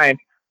WrestleMania 9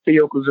 for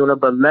Yokozuna,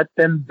 but let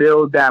them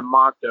build that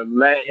monster.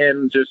 Let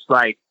him just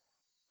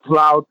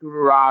plow through the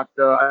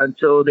roster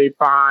until they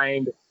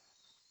find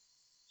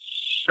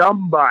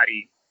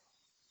somebody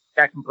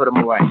that can put him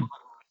away.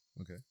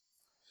 Okay.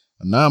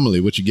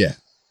 Anomaly, what you got?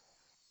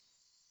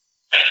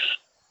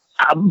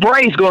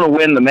 Bray's going to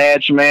win the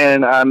match,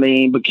 man. I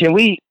mean, but can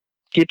we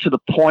get to the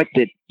point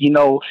that,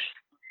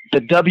 the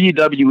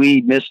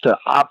WWE missed an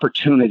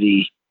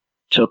opportunity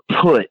to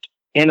put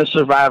in a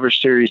Survivor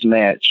Series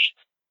match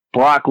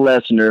Brock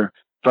Lesnar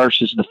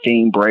versus the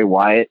Fiend Bray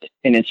Wyatt,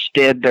 and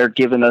instead they're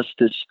giving us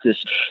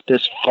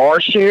this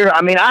farce here.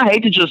 I mean, I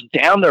hate to just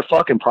down their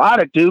fucking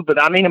product, dude,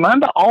 but I mean, am I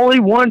the only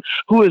one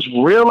who is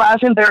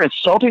realizing they're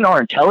insulting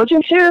our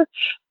intelligence here?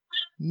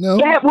 No,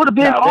 that would have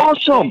been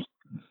awesome.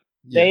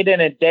 I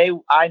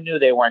knew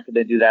they weren't going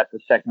to do that the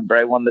second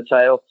Bray won the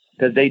title,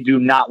 because they do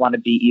not want to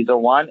be either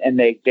one, and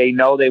they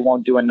know they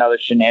won't do another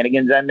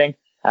shenanigans ending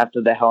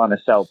after the Hell in a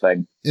Cell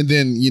thing. And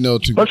then go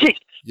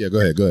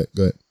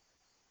ahead.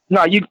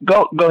 No, you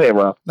go ahead,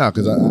 Rob. No,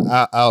 because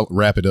I'll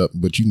wrap it up,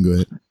 but you can go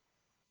ahead.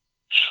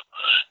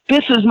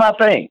 This is my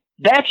thing.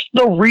 That's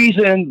the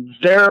reason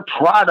their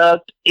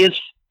product is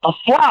a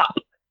flop.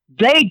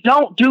 They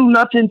don't do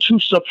nothing to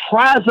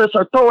surprise us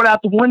or throw it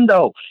out the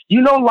window.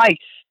 You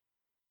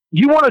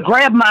want to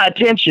grab my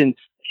attention.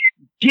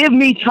 Give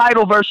me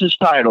title versus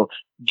title.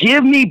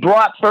 Give me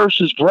Brock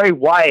versus Bray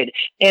Wyatt,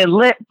 and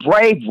let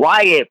Bray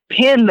Wyatt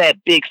pin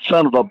that big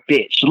son of a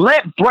bitch.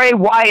 Let Bray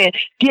Wyatt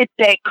get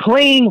that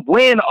clean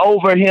win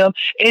over him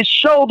and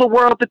show the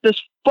world that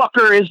this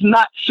fucker is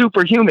not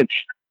superhuman.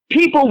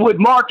 People would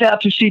mark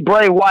out to see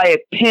Bray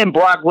Wyatt pin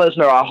Brock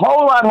Lesnar a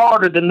whole lot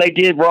harder than they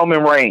did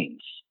Roman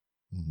Reigns.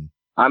 Mm-hmm.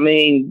 I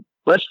mean,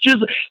 let's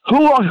just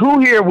who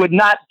here would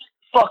not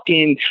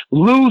fucking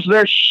lose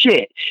their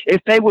shit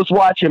if they was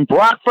watching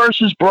Brock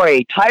versus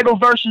Bray, title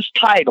versus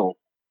title.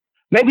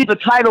 Maybe the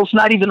title's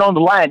not even on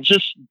the line,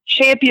 just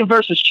champion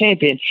versus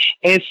champion,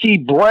 and see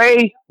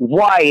Bray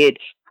Wyatt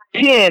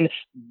pin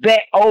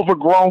that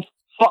overgrown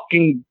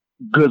fucking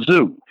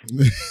Gazoo?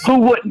 Who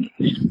wouldn't?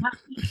 He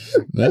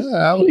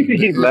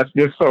left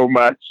this so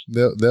much.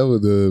 That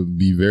would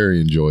be very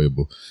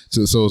enjoyable.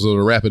 So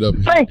to wrap it up.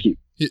 Thank you.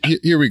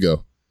 Here we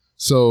go.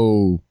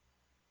 So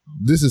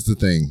this is the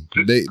thing.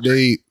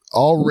 They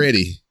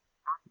already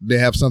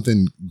have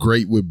something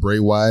great with Bray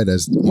Wyatt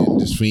as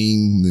this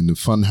Fiend and the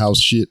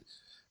Funhouse shit.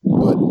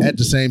 But at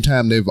the same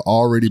time, they've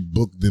already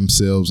booked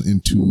themselves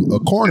into a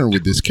corner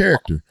with this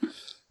character.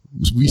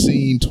 We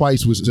seen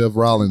twice with Seth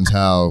Rollins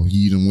how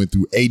he done went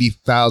through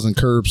 80,000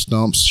 curb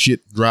stumps,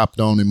 shit dropped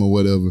on him or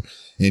whatever,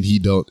 and he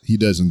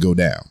doesn't go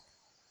down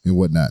and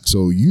whatnot.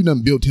 So you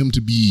done built him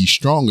to be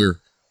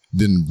stronger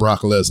than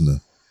Brock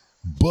Lesnar,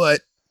 but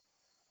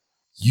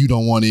you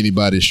don't want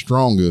anybody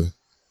stronger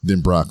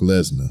than Brock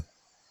Lesnar,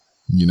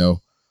 you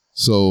know?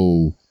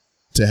 So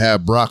to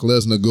have Brock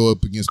Lesnar go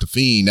up against the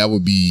Fiend, that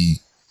would be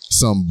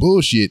some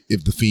bullshit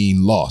if the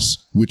Fiend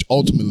lost, which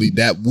ultimately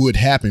that would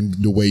happen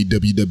the way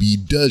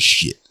WWE does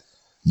shit.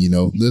 You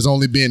know, there's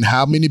only been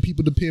how many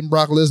people to pin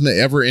Brock Lesnar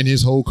ever in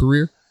his whole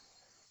career?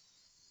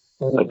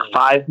 Like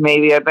 5,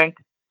 maybe, I think.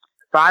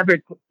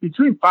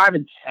 Between 5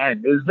 and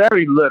 10. There's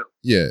very little.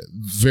 Yeah,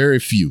 very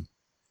few.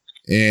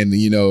 And,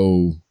 you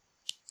know,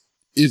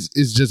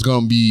 it's just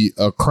going to be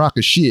a crock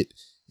of shit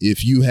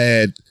if you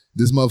had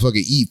this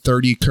motherfucker eat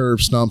 30 curb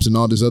stomps and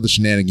all this other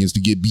shenanigans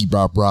to get beat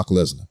by Brock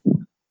Lesnar.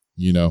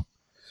 You know,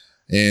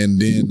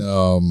 and then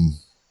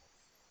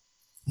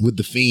with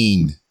the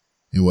Fiend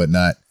and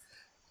whatnot,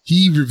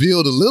 he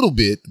revealed a little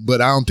bit,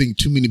 but I don't think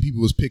too many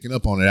people was picking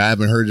up on it. I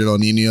haven't heard it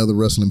on any other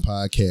wrestling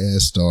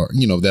podcast or,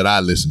 you know, that I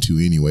listen to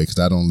anyway, because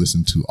I don't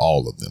listen to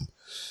all of them.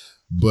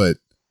 But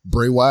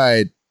Bray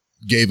Wyatt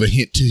gave a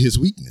hint to his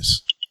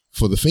weakness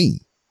for the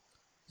Fiend.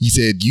 He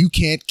said, you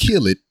can't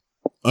kill it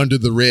under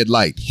the red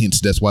light. Hence,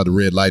 that's why the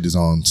red light is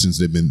on since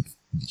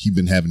he's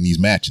been having these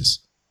matches.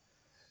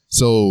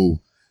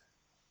 So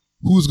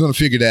who's going to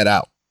figure that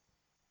out?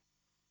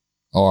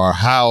 Or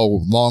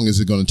how long is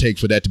it going to take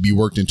for that to be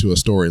worked into a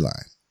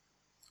storyline?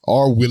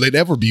 Or will it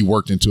ever be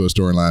worked into a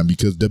storyline?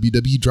 Because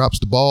WWE drops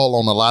the ball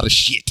on a lot of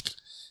shit,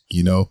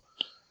 you know?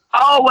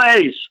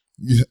 Always.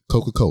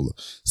 Coca-Cola.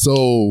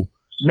 So.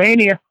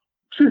 Mania.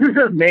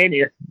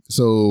 Mania.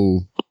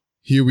 So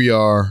here we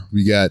are.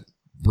 We got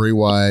Bray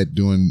Wyatt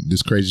doing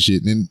this crazy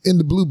shit. And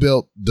the blue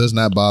belt does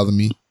not bother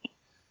me.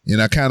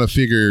 And I kind of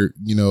figure,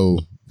 you know,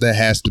 that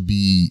has to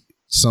be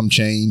some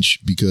change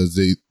because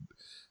the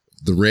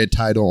red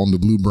title on the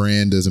blue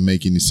brand doesn't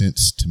make any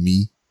sense to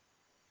me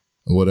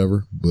or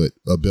whatever, but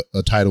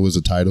a title is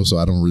a title, so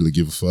I don't really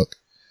give a fuck,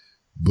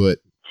 but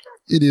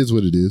it is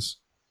what it is.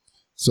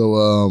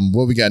 So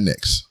what we got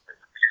next?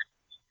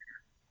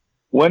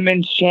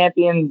 Women's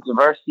champions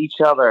versus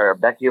each other.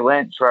 Becky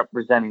Lynch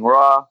representing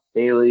Raw,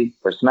 Bayley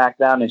for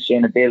SmackDown, and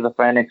Shayna Baszler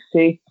for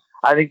NXT.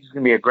 I think it's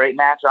going to be a great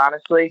match,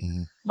 honestly,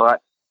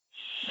 but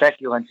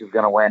Becky Lynch is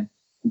going to win.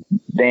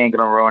 They ain't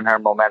going to ruin her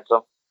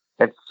momentum.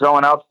 If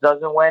someone else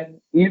doesn't win,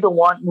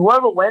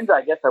 whoever wins,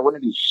 I guess I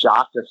wouldn't be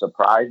shocked or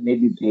surprised.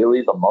 Maybe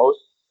Bayley the most,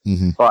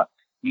 but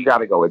you got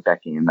to go with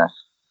Becky in this.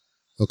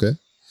 Okay.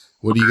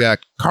 What do you got,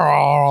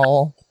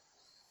 Carl?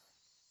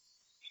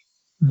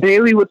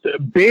 Bayley with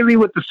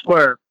the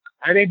swerve.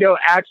 I think they'll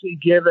actually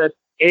give us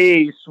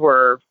a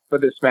swerve for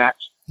this match.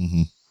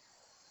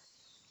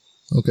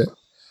 Okay.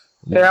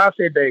 Yeah, I'll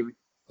say Bayley.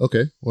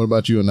 Okay. What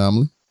about you,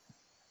 Anomaly?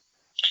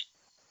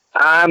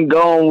 I'm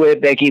going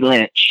with Becky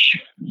Lynch.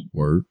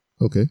 Word.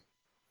 Okay.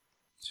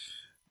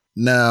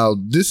 Now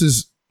this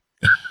is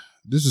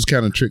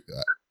kind of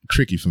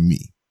tricky for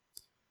me.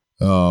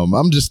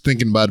 I'm just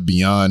thinking about it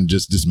beyond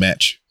just this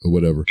match or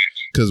whatever.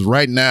 Because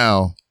right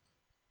now,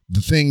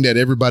 the thing that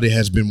everybody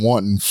has been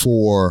wanting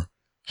for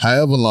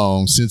however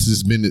long since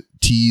it's been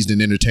teased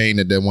and entertained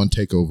at that one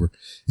takeover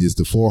is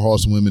the 4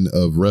 horsewomen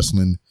of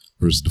wrestling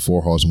versus the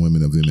 4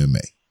 horsewomen of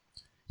MMA.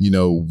 You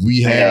know,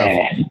 we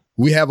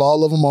have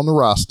all of them on the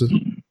roster.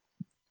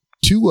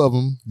 2 of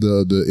them,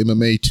 the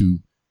MMA 2,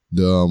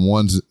 the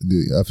ones,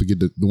 I forget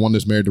the one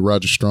that's married to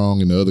Roger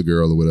Strong and the other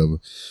girl or whatever.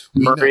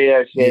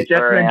 Maria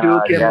Jessamyn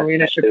Duke and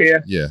Marina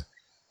Shafir. Yeah.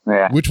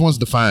 Which one's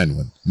the fine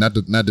one? Not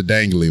the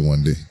dangly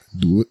one.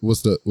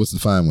 What's the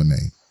fine one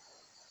name?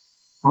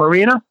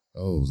 Marina.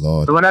 Oh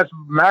Lord. The one that's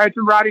married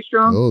to Roddy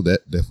Strong. Oh,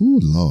 that. Oh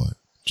Lord,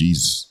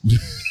 Jesus.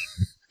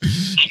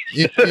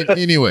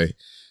 Anyway,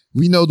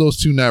 we know those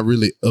 2 not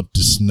really up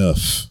to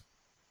snuff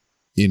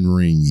in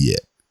ring yet.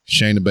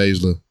 Shayna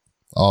Baszler,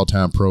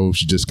 all-time pro.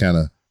 She's just kind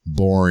of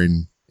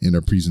boring in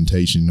her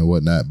presentation or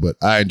whatnot, but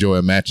I enjoy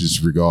her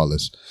matches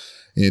regardless.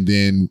 And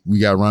then we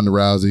got Ronda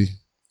Rousey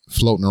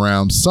floating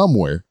around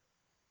somewhere.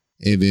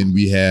 And then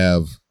we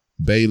have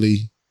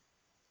Bayley,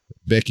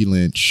 Becky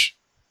Lynch,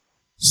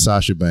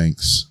 Sasha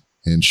Banks,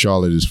 and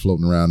Charlotte is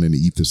floating around in the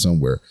ether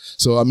somewhere.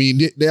 So, I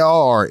mean, they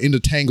all are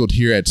intertangled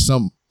here at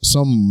some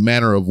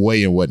manner of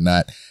way and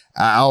whatnot.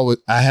 I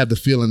have the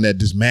feeling that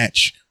this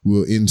match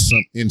will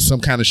in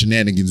some kind of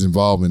shenanigans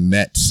involving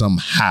that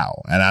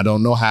somehow. And I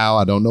don't know how,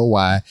 I don't know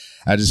why.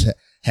 I just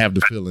have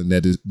the feeling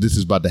that this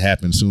is about to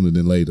happen sooner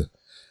than later.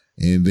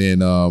 And then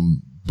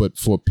but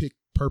for pick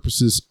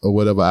purposes or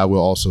whatever, I will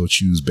also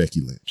choose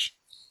Becky Lynch.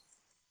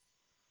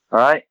 All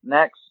right,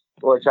 next,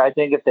 which I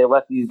think if they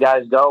let these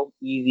guys go,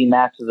 easy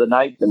match of the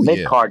night, the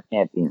mid-card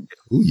champions.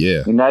 Oh,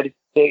 yeah. United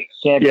States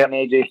champion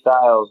AJ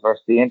Styles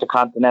versus the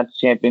Intercontinental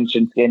champion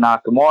Shinsuke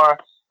Nakamura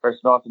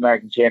versus North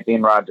American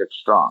champion Roderick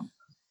Strong.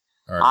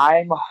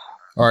 All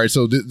right,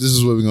 so this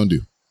is what we're going to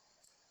do.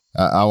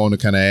 I want to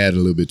kind of add a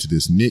little bit to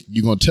this. Nick,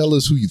 you're going to tell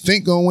us who you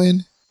think going to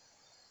win.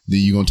 Then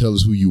you're going to tell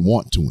us who you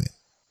want to win.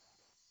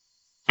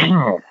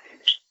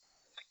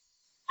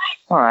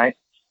 All right.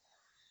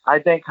 I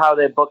think how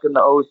they're booking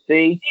the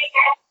OC,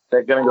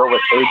 they're going to go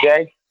with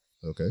AJ.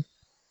 Okay.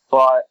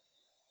 But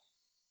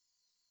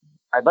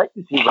I'd like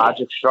to see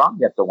Roderick Strong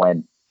get the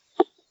win.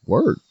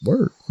 Word.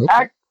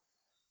 Okay.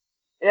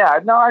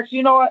 Actually,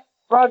 you know what?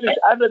 Roderick,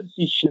 I'd like to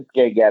see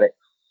Shinsuke get it.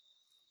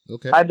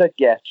 Okay.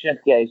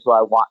 Shinsuke is who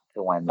I want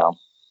to win, though.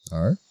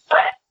 All right.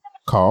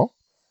 Carl?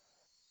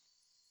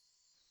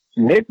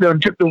 Nick done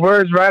took the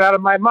words right out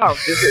of my mouth.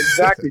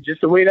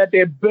 Just the way that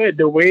they're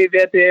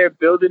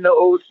building the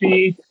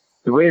OC,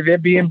 the way they're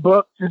being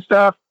booked and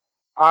stuff.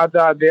 I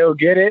thought they'll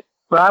get it,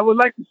 but I would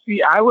like to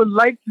see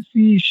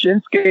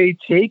Shinsuke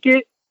take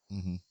it,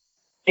 and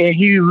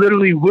he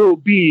literally will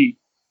be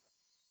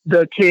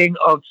the king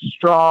of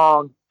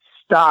strong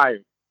style.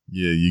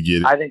 Yeah, you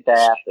get it. I think they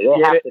have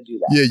to do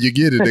that. Yeah, you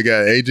get it. They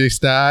got AJ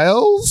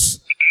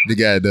Styles. They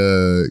got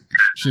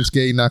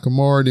Shinsuke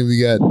Nakamura. Then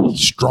we got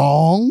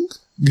Strong.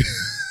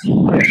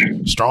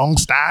 Strong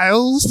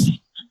Styles.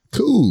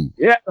 Cool.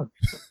 Yeah.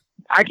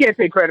 I can't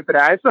take credit for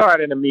that. I saw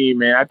it in a meme,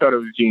 man. I thought it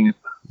was genius.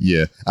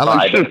 Yeah. I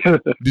like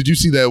it. Did you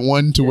see that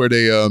one to where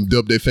they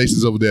dubbed their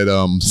faces over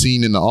that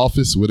scene in The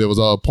Office where they was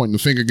all pointing the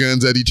finger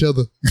guns at each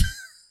other?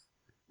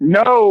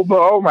 No, but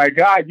oh my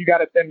God, you got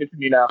to send it to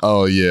me now.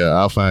 Oh, yeah.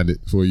 I'll find it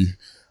for you.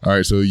 All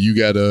right. So you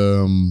got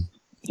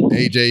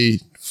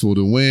AJ for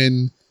the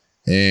win,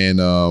 and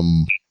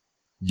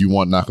you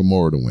want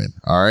Nakamura to win.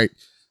 All right.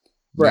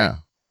 Right.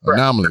 Now,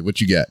 Anomaly, what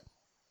you got?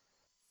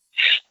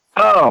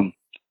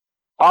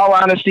 All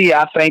honesty,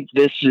 I think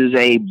this is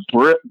a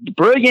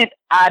brilliant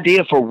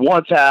idea for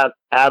once out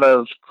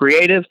of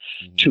creative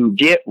to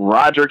get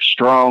Roderick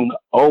Strong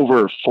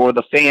over for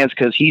the fans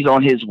because he's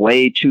on his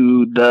way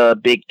to the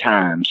big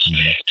times,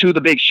 to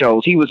the big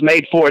shows. He was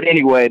made for it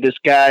anyway. This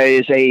guy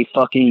is a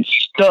fucking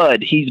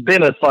stud. He's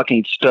been a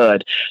fucking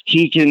stud.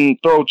 He can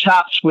throw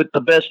chops with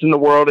the best in the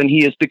world, and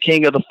he is the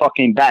king of the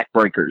fucking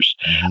backbreakers.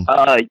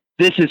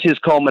 This is his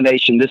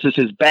culmination. This is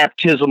his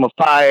baptism of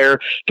fire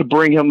to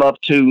bring him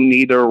up to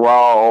neither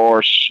Raw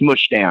or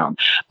Smush Down.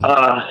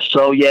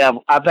 So, yeah,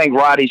 I think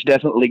Roddy's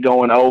definitely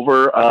going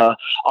over.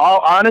 All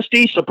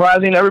honesty,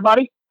 surprising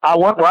everybody, I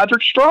want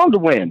Roderick Strong to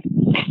win.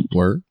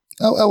 Word.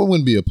 I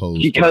wouldn't be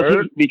opposed.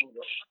 Because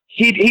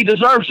he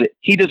deserves it.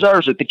 He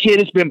deserves it. The kid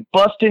has been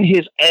busting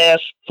his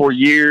ass for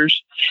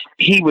years.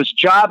 He was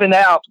jobbing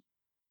out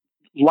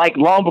like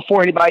long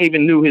before anybody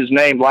even knew his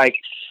name. Like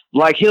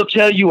he'll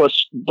tell you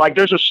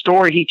there's a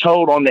story he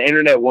told on the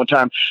internet one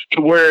time to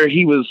where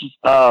he was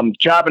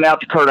jobbing out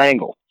to Kurt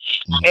Angle,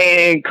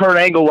 and Kurt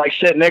Angle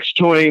sat next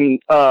to him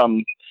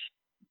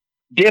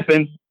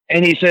dipping,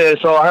 and he said,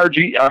 "So I heard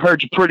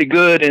you pretty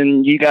good,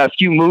 and you got a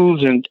few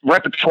moves and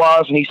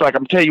repertoires." And he's like,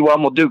 "I'm tell you what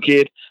I'm gonna do,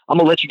 kid. I'm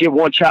gonna let you get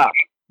one chop."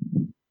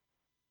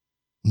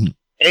 And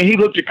he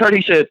looked at Kurt.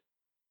 He said,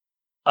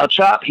 "A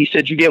chop?" He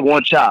said, "You get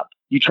one chop.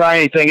 You try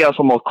anything else,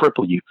 I'm gonna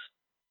cripple you."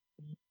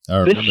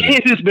 This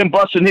kid has been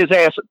busting his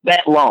ass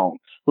that long.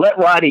 Let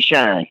Roddy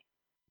shine.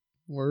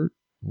 Word.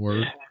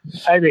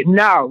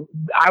 Now,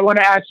 I want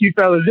to ask you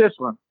fellas this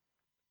one.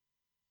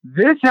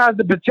 This has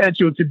the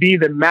potential to be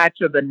the match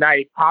of the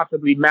night,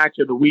 possibly match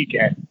of the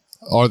weekend.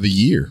 Or the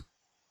year.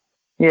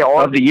 Yeah,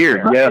 or the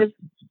year. Yeah.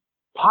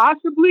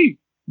 Possibly.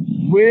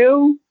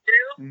 Will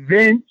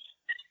Vince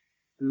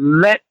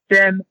let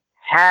them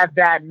have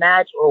that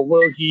match, or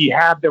will he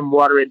have them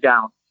water it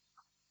down?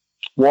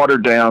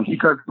 Watered down.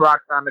 Because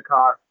Brock's on the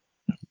card.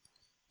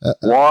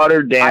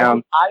 Watered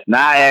down.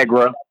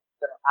 Niagara.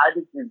 I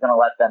think he's going to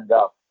let them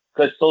go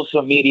because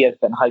social media has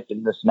been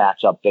hyping this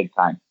match up big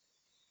time.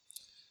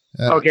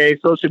 Okay,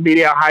 social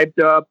media hyped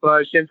up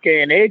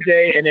Shinsuke and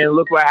AJ, and then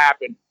look what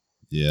happened.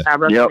 Yeah. At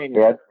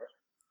WrestleMania.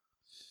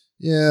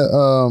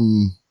 Yeah.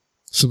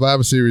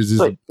 Survivor Series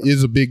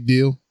is a big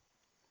deal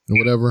or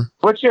whatever.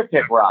 What's your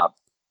pick, Rob?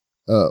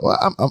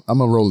 Well, I'm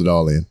gonna roll it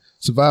all in.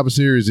 Survivor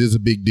Series is a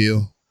big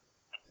deal,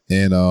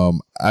 and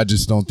I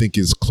just don't think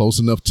it's close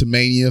enough to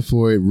Mania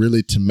for it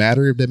really to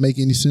matter, if that make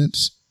any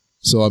sense.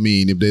 So I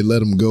mean, if they let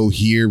them go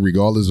here,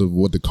 regardless of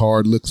what the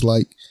card looks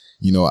like,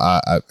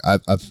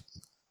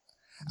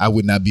 I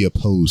would not be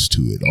opposed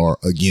to it or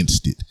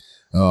against it.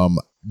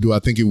 Do I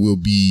think it will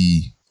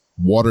be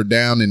watered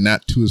down and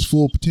not to its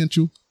full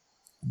potential?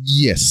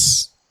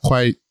 Yes,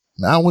 quite.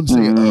 I wouldn't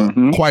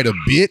say quite a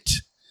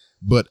bit,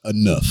 but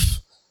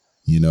enough.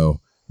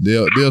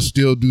 They'll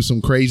still do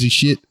some crazy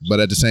shit, but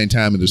at the same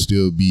time, it'll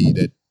still be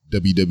that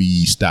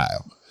WWE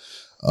style.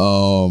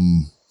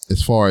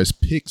 As far as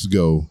picks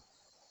go,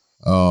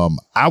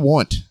 I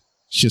want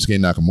Shinsuke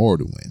Nakamura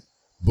to win,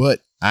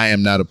 but I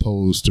am not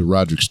opposed to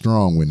Roderick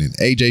Strong winning.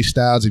 AJ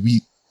Styles, if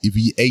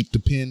he ate the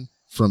pin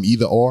from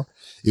either or,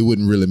 it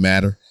wouldn't really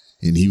matter,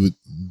 and he would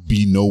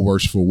be no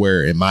worse for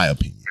wear, in my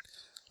opinion.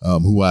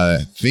 Who I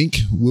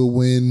think will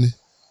win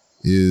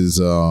is,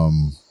 I'll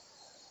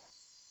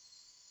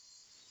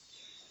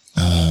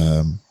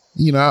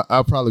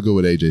probably go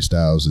with AJ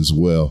Styles as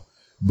well.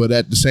 But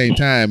at the same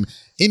time,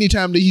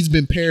 anytime that he's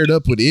been paired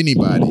up with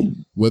anybody,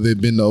 whether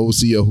it been the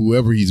OC or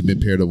whoever he's been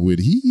paired up with,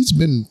 he's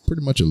been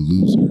pretty much a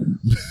loser.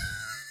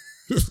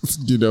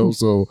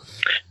 So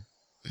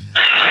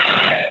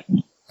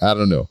I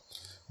don't know.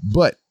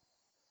 But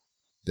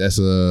that's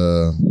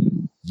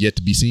yet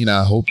to be seen.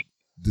 I hope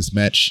this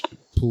match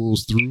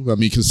pulls through. I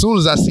mean, because as soon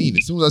as I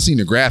seen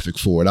the graphic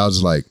for it, I was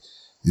just like,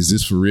 is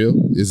this for real?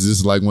 Is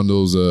this like one of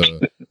those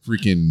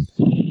freaking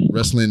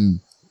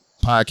wrestling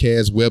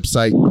podcast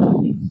website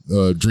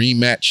dream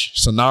match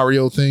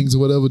scenario things or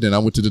whatever? Then I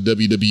went to the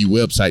WWE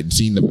website and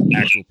seen the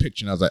actual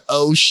picture, and I was like,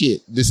 oh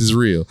shit, this is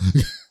real.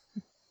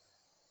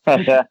 All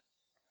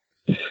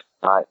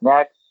right,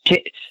 next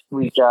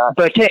we got.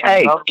 But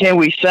can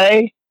we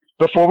say,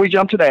 before we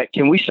jump to that,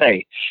 can we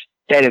say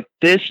that if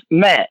this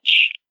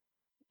match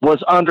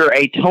was under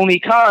a Tony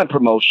Khan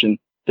promotion,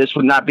 this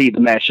would not be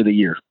the match of the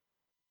year?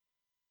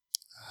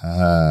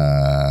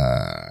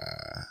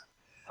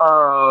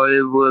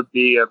 It would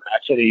be a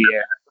match of the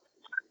year.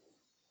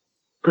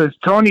 Because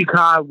Tony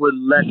Khan would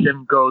let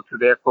them go to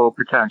their full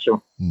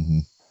potential. Mm-hmm.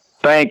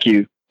 Thank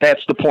you.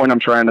 That's the point I'm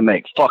trying to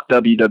make. Fuck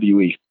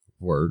WWE.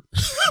 Word.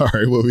 All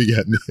right, what we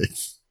got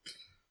next?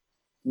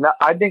 No,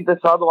 I think this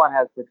other one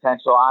has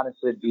potential,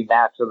 honestly, to be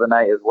match of the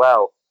night as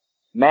well.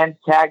 Men's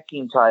tag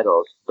team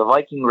titles. The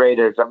Viking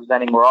Raiders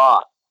representing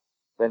Raw.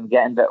 Been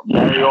getting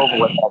very over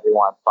with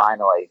everyone,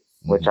 finally,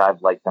 which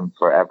I've liked them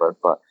forever.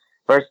 But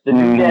first, the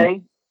New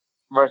Day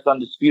versus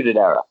Undisputed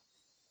Era.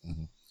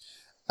 Mm-hmm.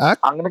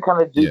 I'm going to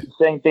kind of do the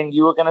same thing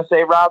you were going to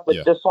say, Rob,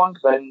 with this one,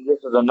 because I think this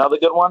is another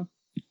good one.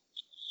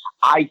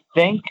 I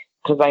think,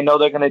 because I know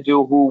they're going to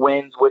do who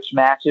wins which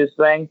matches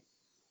thing,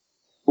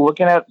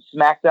 looking at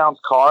SmackDown's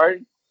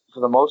card, for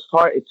the most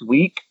part, it's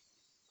weak.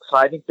 So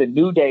I think the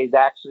New Day is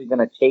actually going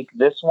to take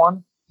this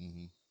one.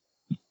 Mm-hmm.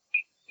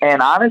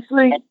 And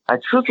honestly, I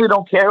truthfully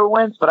don't care who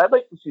wins, but I'd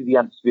like to see the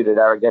Undisputed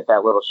Era get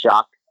that little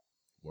shock.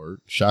 Word.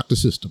 Shock the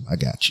system. I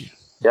got you.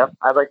 Yep,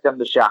 I'd like them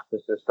to shock the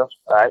system.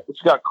 All right, what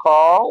you got,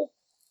 Carl?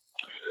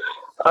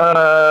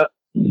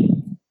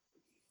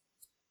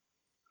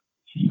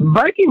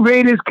 Viking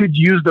Raiders could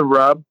use the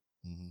rub.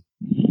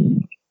 Mm-hmm.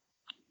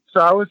 So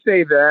I would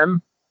say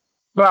them.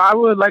 But I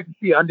would like to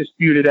see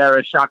Undisputed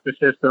Era shock the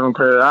system,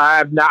 because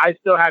I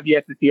still have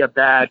yet to see a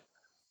bad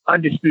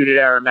Undisputed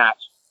Era match.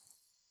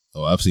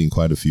 Oh, I've seen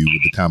quite a few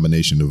with the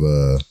combination of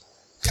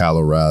Kyle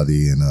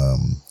O'Reilly and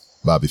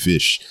Bobby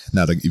Fish.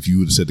 Now, if you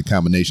would have said the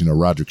combination of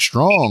Roderick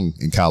Strong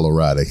and Kyle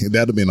O'Reilly, that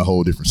would have been a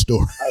whole different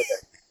story.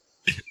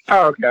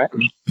 Okay.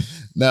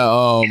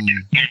 Now,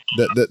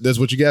 that's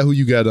what you got. Who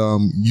you got?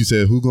 You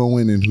said who gonna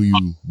win and who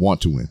you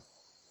want to win.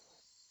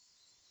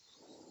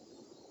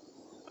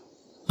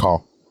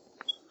 Carl.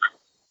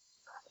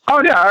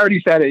 Oh yeah, I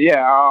already said it.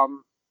 Yeah,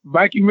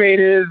 Viking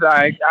Raiders.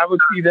 I would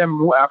see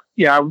them.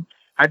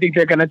 I think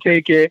they're gonna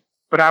take it,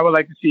 but I would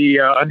like to see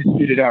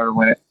Undisputed Era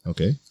win it.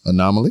 Okay,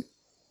 Anomaly.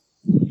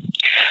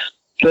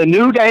 The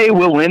New Day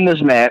will win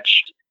this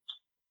match.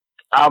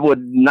 I would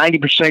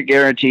 90%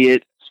 guarantee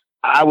it.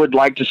 I would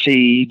like to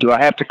see. Do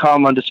I have to call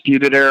them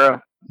Undisputed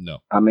Era?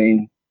 No. I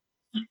mean,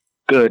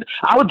 good.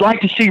 I would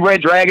like to see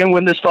Red Dragon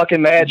win this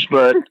fucking match,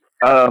 but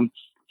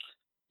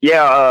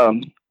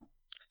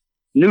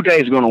New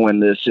Day is going to win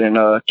this. And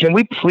can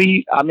we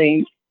please? I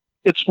mean,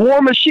 it's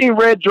War Machine,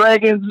 Red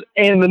Dragons,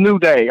 and the New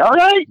Day. All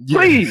right,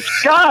 please,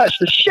 gosh,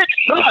 the shit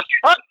sucks.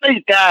 Fuck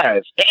these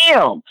guys.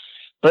 Damn.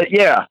 But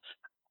yeah,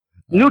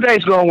 New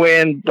Day's going to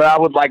win, but I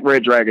would like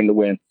Red Dragon to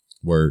win.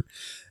 Word.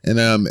 And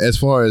as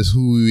far as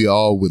who we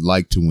all would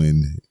like to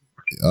win,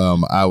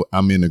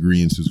 I'm in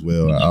agreement as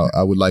well.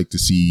 I would like to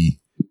see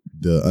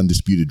the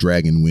Undisputed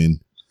Dragon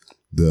win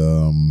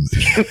the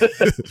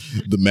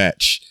the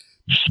match,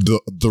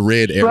 the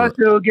Red Arrow.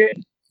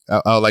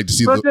 I would like to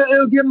see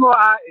it'll get more.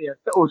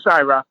 Oh,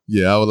 sorry, Rob.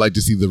 Yeah, I would like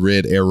to see the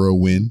Red Arrow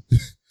win.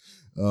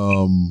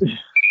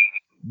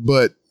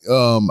 But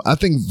I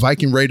think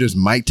Viking Raiders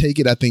might take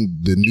it. I think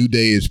the New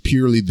Day is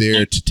purely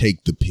there to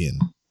take the pin.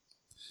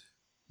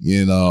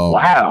 You know,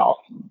 wow.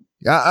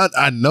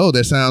 I know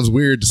that sounds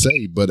weird to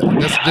say, but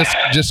that's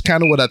just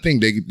kind of what I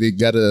think. They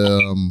got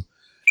a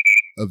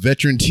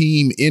veteran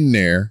team in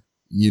there.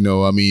 You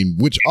know, I mean,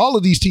 which all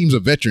of these teams are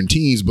veteran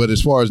teams, but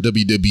as far as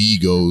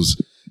WWE goes,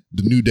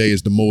 the New Day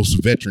is the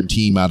most veteran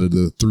team out of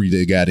the three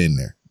they got in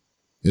there.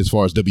 As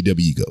far as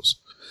WWE goes,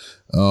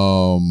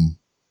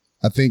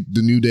 I think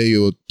the New Day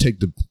will take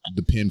the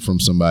pin from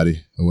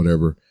somebody or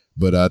whatever,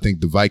 but I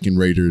think the Viking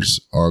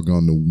Raiders are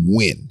going to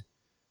win.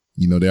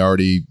 You know, they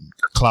already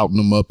clouting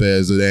them up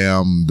as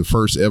the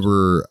first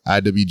ever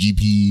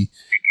IWGP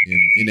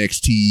and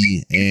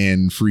NXT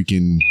and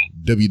freaking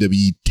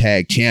WWE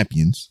tag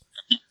champions.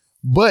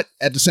 But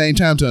at the same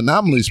time, to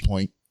Anomaly's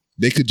point,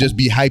 they could just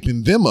be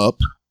hyping them up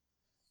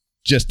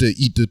just to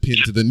eat the pin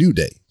to the New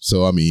Day.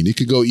 So, I mean, it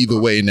could go either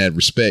way in that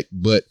respect,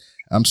 but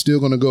I'm still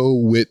going to go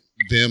with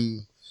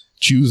them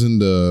choosing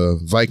the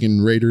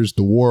Viking Raiders,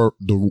 the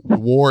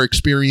war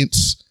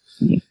experience,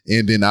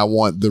 and then I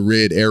want the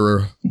Red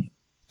Era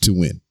to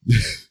win.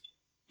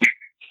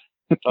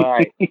 All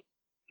right.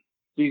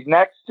 These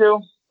next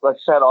two,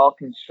 let's try to all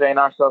constrain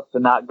ourselves to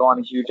not go on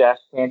a huge ass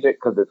tangent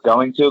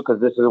because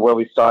this is where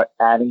we start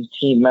adding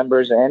team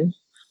members in.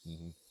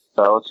 Mm-hmm.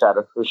 So let's try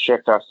to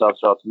restrict ourselves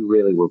or else we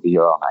really will be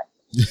here all night.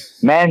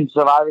 Men's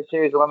Survivor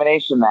Series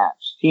elimination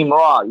match. Team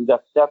Raw, you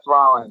got Seth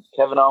Rollins,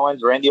 Kevin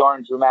Owens, Randy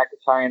Orton, Drew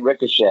McIntyre, and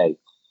Ricochet.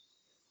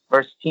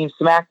 Versus Team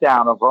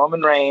SmackDown of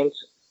Roman Reigns,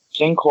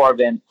 King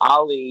Corbin,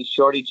 Ali,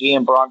 Shorty G,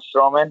 and Braun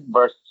Strowman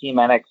versus Team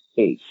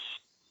NXT.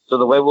 So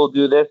the way we'll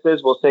do this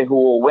is we'll say who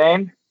will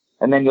win,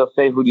 and then you'll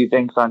say who do you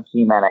think's on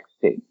Team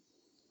NXT.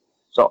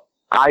 So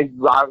I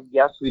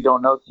guess we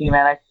don't know Team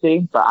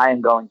NXT, but I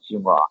am going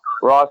Team Raw.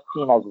 Raw's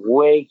team has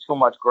way too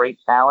much great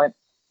talent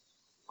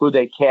who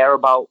they care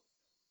about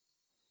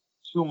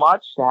too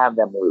much to have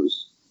them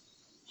lose.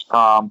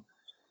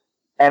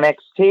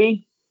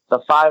 NXT, the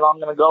 5 I'm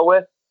going to go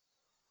with,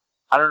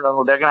 I don't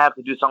know. They're going to have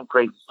to do some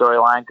crazy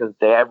storyline because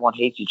everyone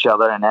hates each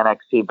other in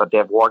NXT, but they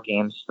have War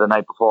Games the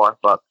night before.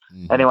 But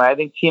anyway, I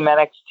think Team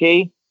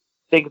NXT, I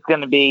think it's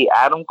going to be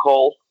Adam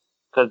Cole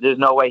because there's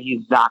no way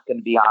he's not going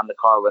to be on the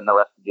card when the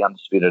rest of the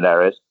Undisputed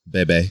Era is.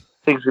 Baby. I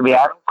think it's going to be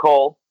Adam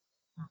Cole,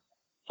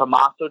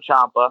 Tommaso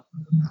Ciampa,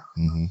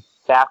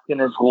 bask in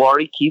his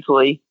glory, Keith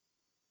Lee,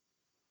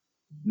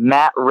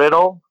 Matt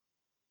Riddle,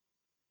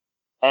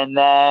 and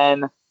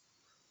then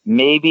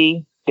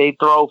maybe they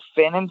throw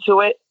Finn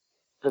into it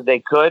because they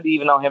could,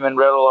 even though him and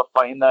Riddle are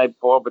fighting the night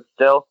before, but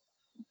still,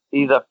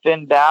 either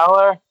Finn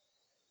Balor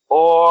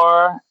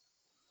or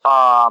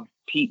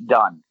Pete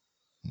Dunne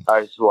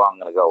is who I'm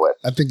going to go with.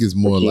 I think it's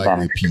more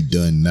likely Pete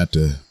Dunne, not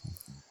to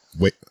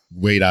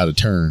wait out a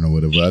turn or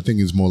whatever. I think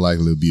it's more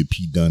likely to be a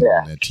Pete Dunne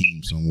on that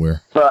team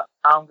somewhere. But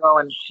I'm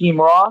going Team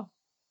Raw,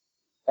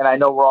 and I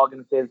know we're all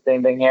going to say the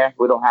same thing here.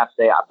 We don't have to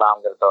say it, but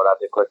I'm going to throw it out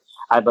there quick.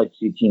 I'd like to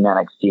see Team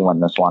NXT win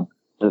this one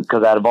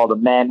because out of all the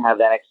men, have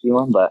the NXT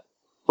win. But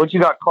what you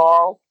got,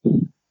 Carl?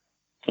 I'm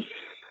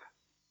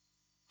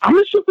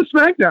going to shoot for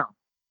SmackDown.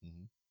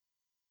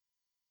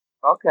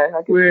 Okay.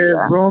 I can with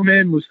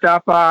Roman,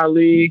 Mustafa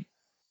Ali,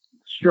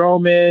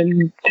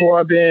 Strowman,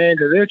 Corbin,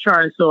 because they're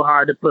trying so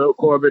hard to put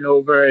Corbin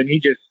over, and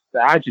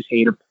I just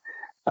hate him.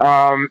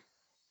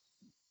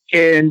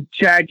 And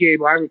Chad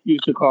Gable, I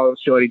refuse to call him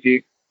Shorty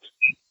G.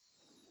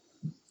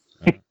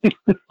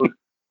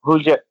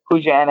 Who's your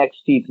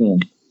NXT team?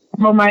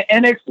 For my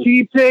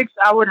NXT picks,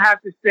 I would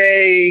have to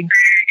say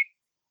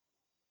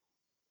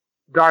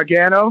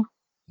Gargano,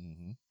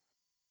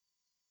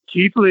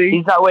 Keith Lee.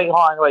 He's not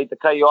to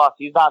cut you off.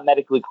 He's not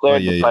medically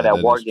cleared to fight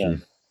at War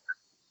Games.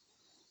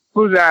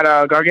 Who's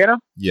that? Gargano?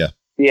 Yeah.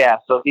 Yeah.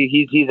 So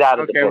he's out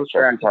of the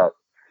picture. All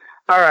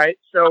right.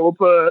 So we'll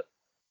put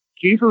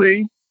Keith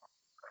Lee,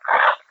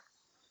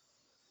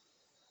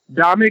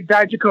 Dominik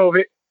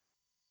Dijakovic.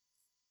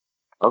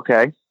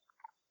 Okay.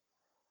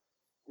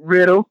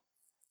 Riddle.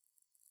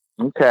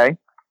 Okay.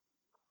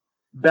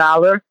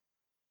 Balor.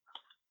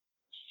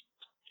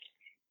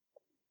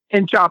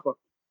 And Ciampa.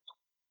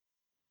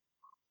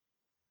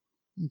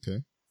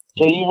 Okay.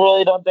 So you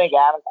really don't think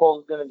Adam Cole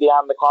is going to be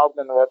on the card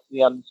when the rest of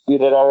the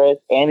Undisputed Era is,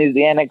 and he's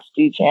the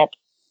NXT champ?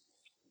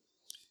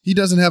 He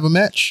doesn't have a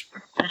match.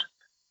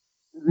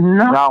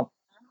 No.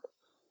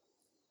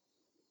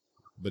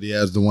 But he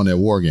has the one at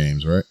War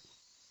Games, right?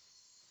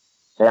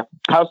 Yeah.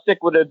 How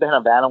sick would it have been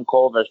if Adam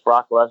Cole versus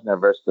Brock Lesnar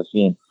versus The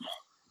Fiend?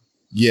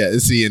 Yeah,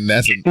 see, and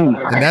that's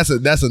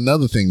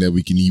another thing that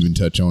we can even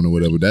touch on or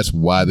whatever. That's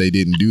why they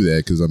didn't do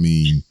that, because I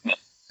mean,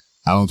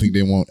 I don't think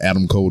they want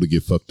Adam Cole to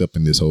get fucked up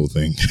in this whole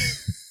thing.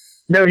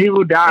 No, he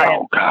will die.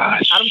 Oh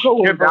gosh, Adam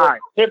Cole will die.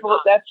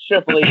 That's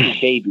Triple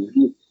H's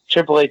baby.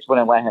 Triple H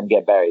wouldn't let him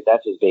get buried.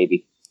 That's his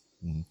baby.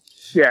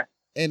 Yeah.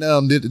 And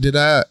did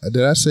I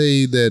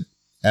say that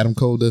Adam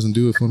Cole doesn't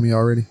do it for me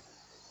already?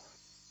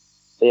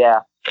 Yeah.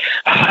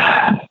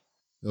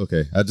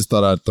 Okay, I just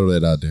thought I'd throw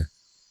that out there.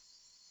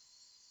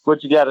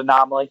 What you got,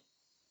 Anomaly?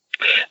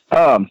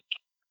 I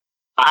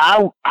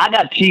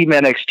got Team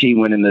NXT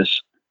winning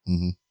this,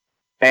 and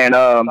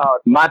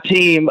my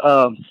team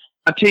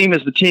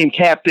is the team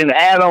captain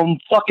Adam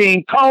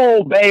fucking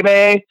Cole,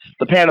 baby,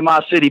 the Panama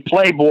City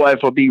Playboy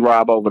for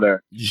B-Rob over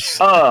there.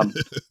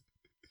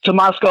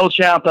 Tommaso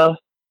Ciampa,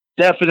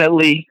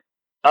 definitely.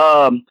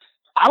 I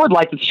would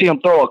like to see him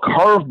throw a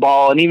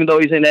curveball, and even though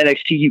he's in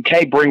NXT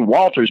UK, bring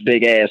Walter's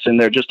big ass in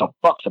there just to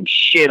fuck some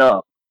shit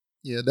up.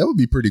 Yeah, that would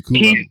be pretty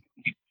cool.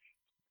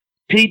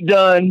 Pete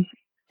Dunne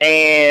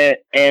and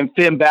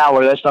Finn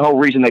Balor. That's the whole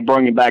reason they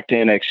brought him back to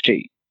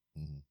NXT.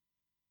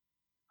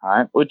 All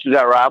right, what you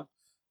got, Rob?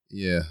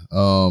 Yeah.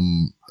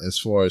 As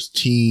far as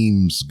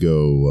teams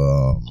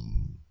go,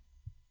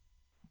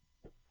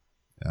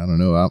 I don't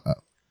know.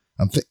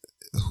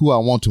 Who I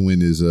want to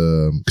win is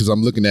because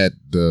I'm looking at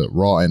the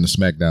Raw and the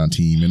SmackDown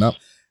team, and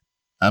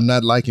I'm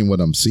not liking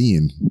what I'm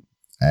seeing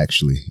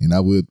actually, and I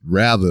would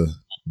rather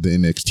the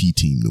NXT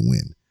team to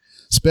win.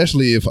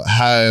 especially if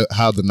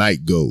how the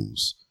night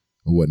goes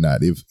or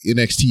whatnot. If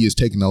NXT is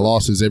taking the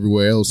losses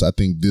everywhere else, I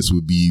think this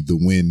would be the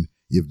win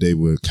if they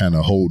were kind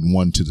of holding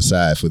one to the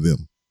side for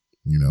them,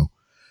 you know.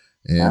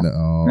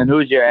 And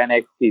who's your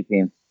NXT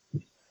team?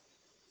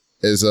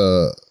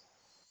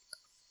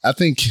 I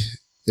think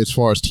as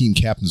far as team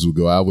captains would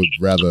go, I would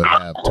rather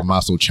have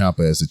Tommaso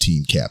Ciampa as a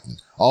team captain.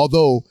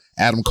 Although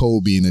Adam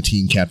Cole being a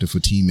team captain for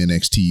Team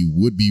NXT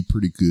would be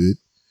pretty good.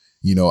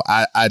 You know,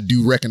 I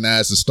do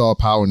recognize the star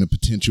power and the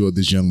potential of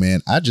this young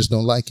man. I just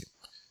don't like it.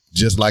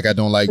 Just like I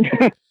don't like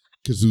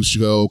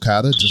Kazuchika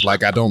Okada, just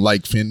like I don't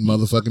like Finn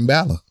motherfucking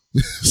Balor.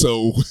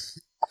 So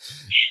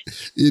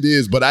it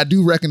is, but I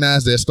do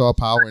recognize their star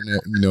power and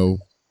their, you know,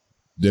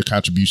 their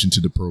contribution to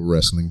the pro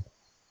wrestling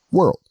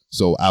world.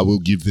 So I will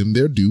give them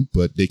their due,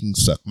 but they can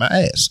suck my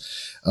ass.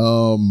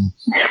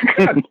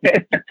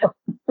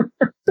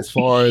 As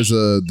far as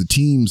the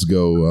teams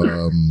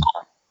go,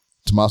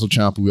 Tommaso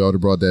Ciampa, we already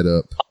brought that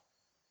up.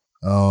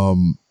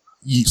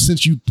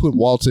 Since you put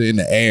Walter in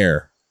the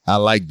air, I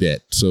like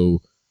that.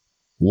 So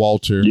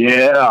Walter,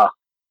 yeah.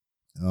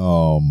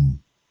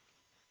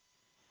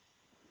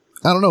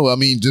 I don't know. I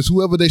mean, just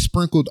whoever they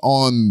sprinkled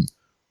on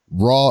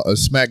Raw or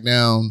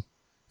SmackDown,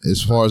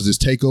 as far as this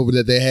takeover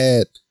that they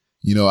had,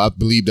 you know, I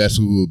believe that's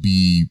who will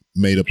be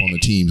made up on the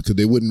team, because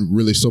they wouldn't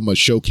really so much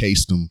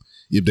showcase them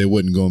if they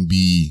wasn't going to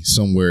be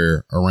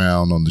somewhere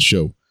around on the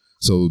show.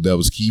 So that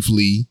was Keith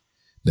Lee.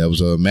 That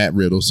was Matt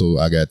Riddle. So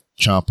I got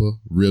Ciampa,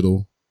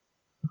 Riddle,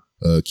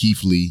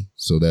 Keith Lee.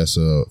 So that's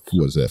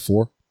what is that,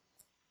 4?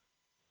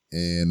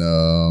 And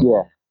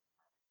yeah.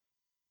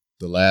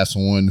 The last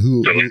one,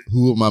 who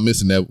am I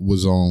missing? That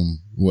was on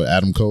what,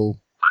 Adam Cole?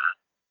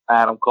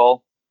 Adam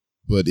Cole.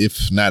 But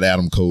if not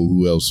Adam Cole,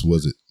 who else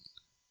was it?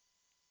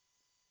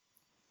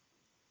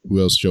 Who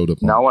else showed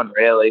up? No one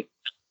really.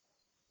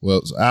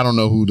 Well, I don't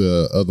know who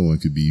the other one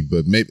could be,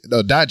 but maybe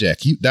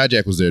Dijak.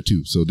 Dijak was there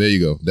too. So there you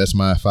go. That's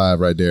my 5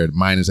 right there,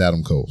 minus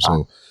Adam Cole.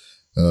 So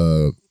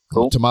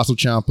cool. Tommaso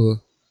Ciampa,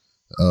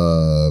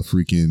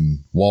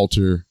 freaking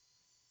Walter,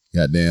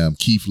 goddamn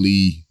Keith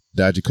Lee,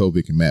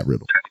 Dijakovic, and Matt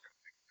Riddle.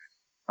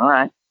 All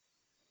right.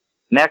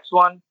 Next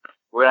one,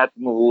 we're going to have to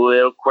move a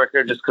little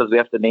quicker just because we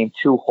have to name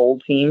 2 whole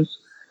teams.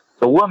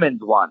 The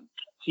women's one,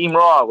 Team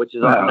Raw, which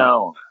is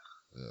unknown.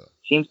 Yeah.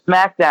 Team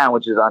SmackDown,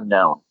 which is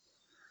unknown.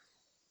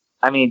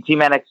 I mean, Team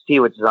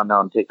NXT, which is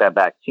unknown. Take that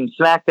back. Team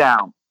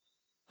SmackDown,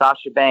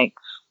 Sasha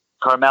Banks,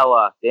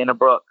 Carmella, Dana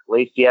Brooke,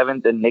 Lacey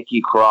Evans, and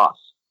Nikki Cross.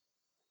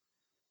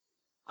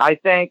 I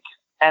think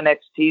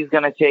NXT is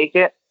going to take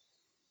it.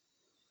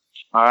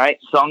 All right,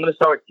 so I'm going to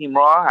start with Team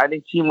Raw. I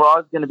think Team Raw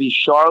is going to be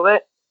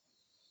Charlotte,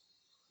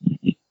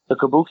 the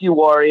Kabuki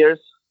Warriors.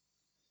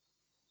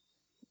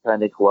 I'm trying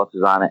to think who else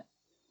is on it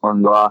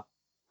on Raw.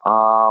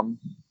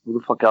 Who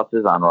the fuck else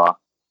is on Raw?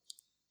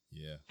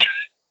 Yeah.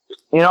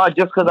 You know,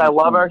 just because I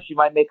love her, she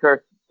might make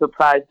her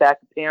surprise back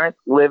appearance.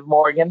 Liv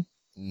Morgan.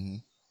 Mm-hmm.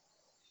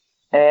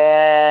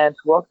 And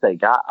who else they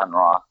got on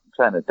Raw? I'm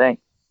trying to think.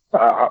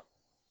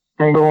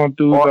 I'm going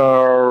through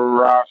the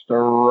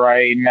roster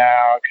right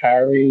now.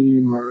 Kyrie,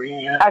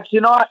 Marina. Actually,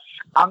 you know what?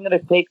 I'm going to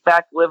take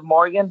back Liv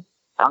Morgan.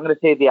 I'm going to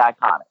say the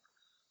Iconics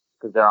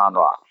because they're on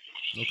Raw.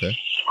 Okay.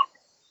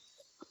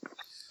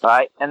 All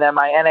right. And then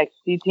my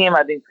NXT team,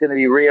 I think it's going to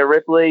be Rhea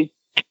Ripley.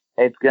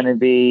 It's going to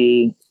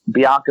be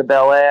Bianca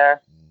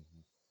Belair.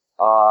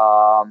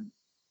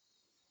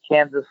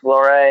 Kansas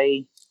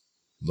LeRae.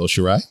 Io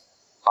Shirai?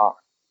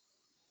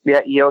 Yeah,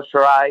 Io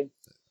Shirai.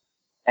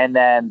 And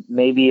then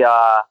maybe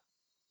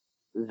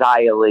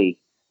Xia Li.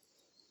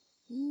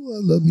 Ooh, I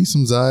love me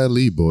some Xia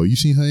Li, boy. You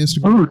seen her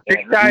Instagram? Ooh,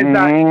 big time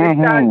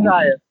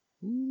Xia.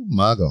 Ooh,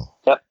 my God.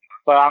 Yep.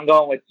 But I'm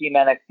going with Team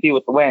NXT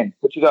with the win.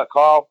 What you got,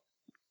 Carl?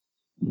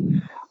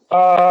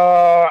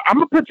 I'm going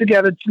to put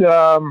together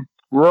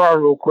Raw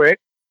real quick.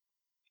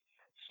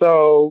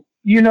 So,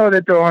 you know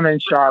they're throwing in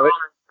Charlotte.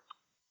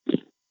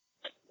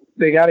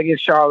 They got to give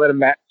Charlotte a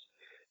match.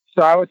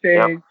 So I would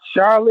say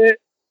Charlotte,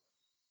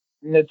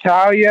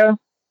 Natalya.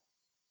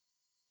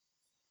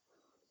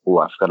 Ooh,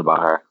 I forgot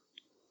about her.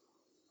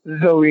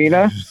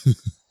 Zelina.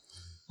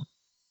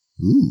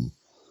 Ooh.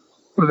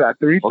 Was that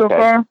 3 so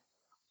far?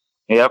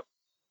 Yep.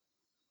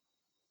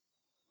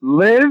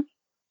 Liv.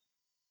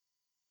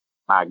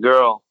 My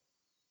girl.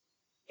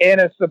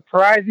 And a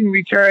surprising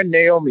return,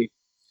 Naomi.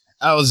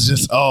 I was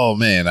just, oh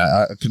man,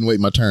 I couldn't wait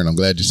my turn. I'm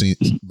glad you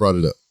brought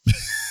it up.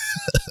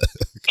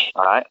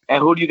 All right.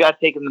 And who do you got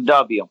taking the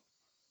W?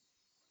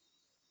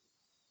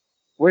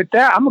 With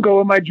that, I'm going to go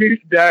with my dream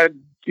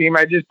team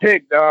I just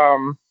picked.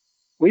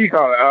 What do you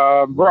call it?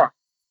 Raw.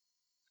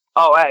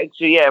 Oh,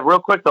 actually, yeah. Real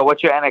quick, though,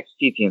 what's your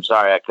NXT team?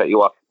 Sorry, I cut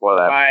you off before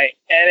that. My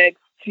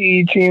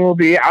NXT team will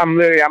be, I'm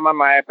on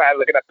my iPad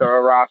looking at the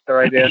roster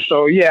right there.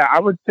 So, yeah, I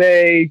would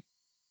say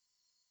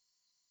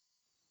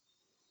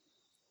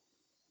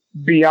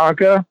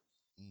Bianca,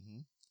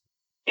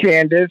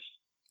 Candice,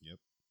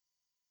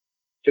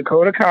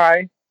 Dakota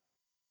Kai.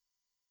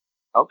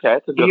 Okay,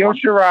 it's a good Io one.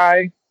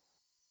 Shirai,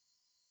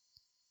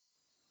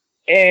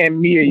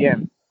 and Mia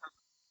Yim.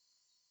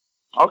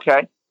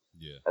 Okay.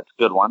 Yeah. That's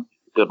a good one.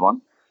 Good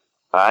one.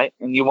 All right,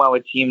 and you went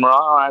with Team Raw.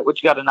 All right,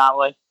 what you got,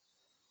 Anomaly?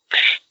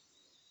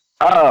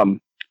 I'm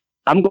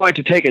going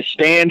to take a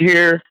stand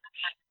here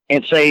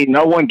and say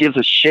no one gives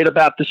a shit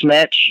about this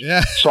match.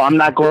 Yeah. So I'm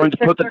not going to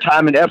put the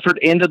time and effort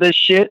into this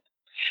shit.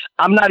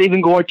 I'm not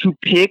even going to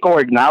pick or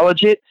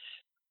acknowledge it.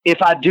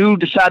 If I do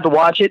decide to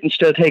watch it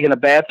instead of taking a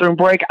bathroom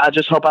break, I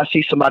just hope I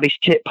see somebody's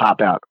tit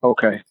pop out.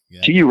 Okay.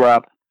 Yeah. To you,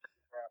 Rob.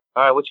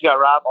 All right, what you got,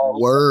 Rob?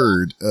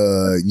 Word.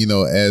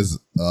 As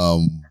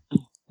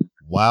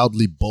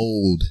wildly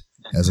bold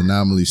as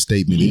Anomaly's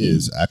statement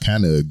is, I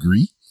kind of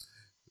agree.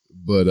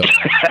 But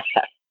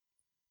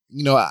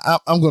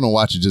I'm gonna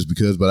watch it just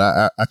because,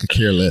 but I could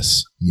care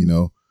less.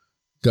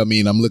 I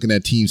mean, I'm looking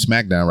at Team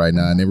SmackDown right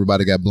now, and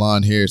everybody got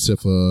blonde hair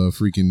except for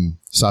freaking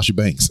Sasha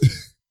Banks.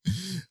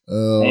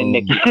 And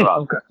Nikki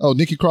Cross. Oh,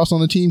 Nikki Cross on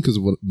the team? Because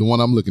the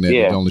one I'm looking at,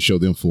 they only show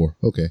them 4.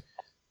 Okay.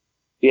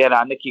 Yeah,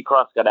 no, Nikki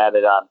Cross got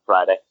added on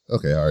Friday.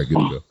 Okay, all right, good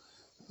to go.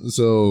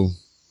 So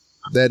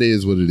that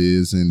is what it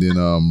is. And then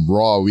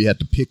Raw, we had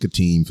to pick a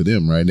team for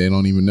them, right? They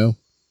don't even know.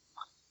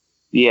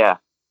 Yeah.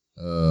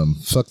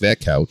 Fuck that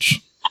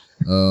couch.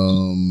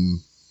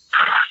 And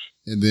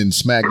then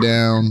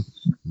SmackDown,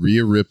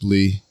 Rhea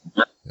Ripley,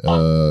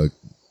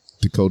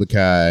 Dakota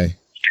Kai,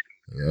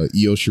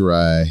 Io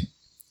Shirai,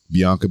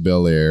 Bianca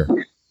Belair,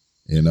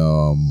 and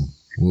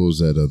what was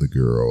that other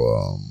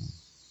girl?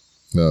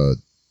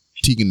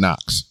 Tegan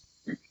Knox.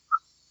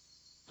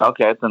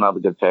 Okay, that's another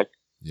good pick.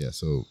 Yeah,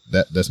 so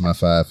that's my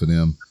 5 for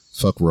them.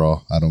 Fuck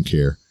Raw, I don't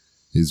care.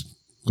 It's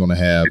gonna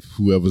have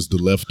whoever's the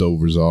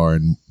leftovers are,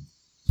 and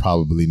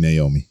probably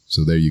Naomi.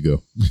 So there you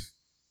go.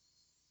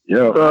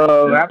 Yeah.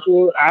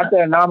 So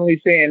after Anomaly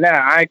saying that,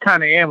 I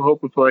kind of am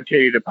hoping for a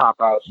titty to pop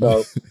out.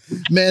 So,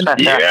 man,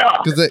 yeah,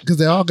 because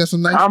they all got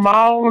some nice. Come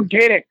on,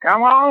 titty!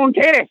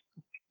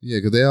 Yeah,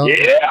 because they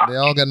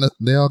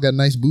all got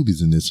nice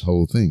boobies in this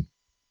whole thing.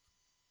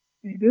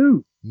 They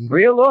do,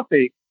 real or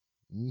fake.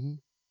 Mm-hmm.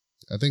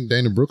 I think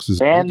Dana Brooks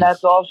is. And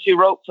that's all she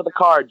wrote for the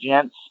card,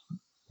 gents.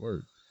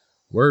 Word.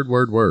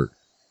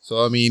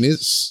 So I mean,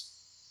 it's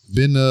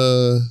been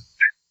an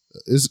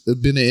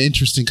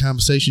interesting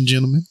conversation,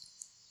 gentlemen.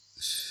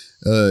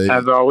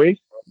 As always.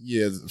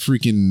 Yeah,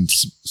 freaking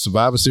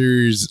Survivor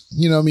Series.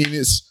 I mean,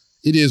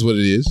 it is what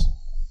it is.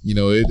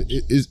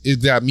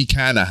 It got me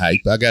kind of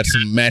hyped. I got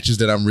some matches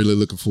that I'm really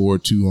looking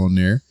forward to on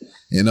there,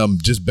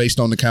 and just based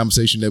on the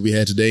conversation that we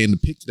had today and the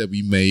picks that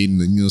we made,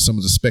 and some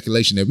of the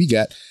speculation that we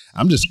got,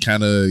 I'm just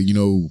kind of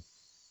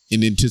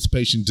in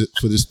anticipation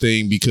for this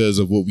thing because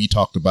of what we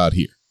talked about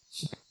here.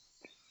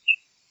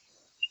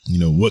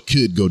 What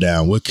could go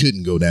down, what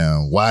couldn't go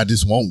down, why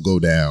this won't go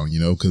down,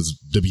 because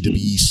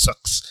WWE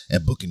sucks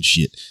at booking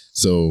shit.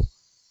 So,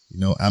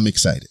 I'm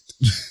excited.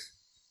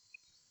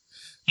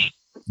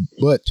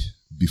 But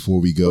before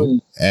we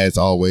go, as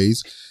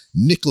always,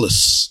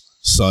 Nicholas,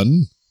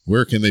 son,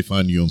 where can they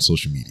find you on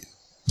social media?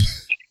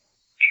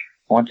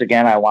 Once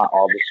again, I want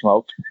all the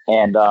smoke.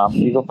 And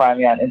you can find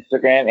me on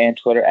Instagram and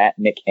Twitter at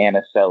Nick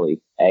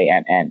Annicelli,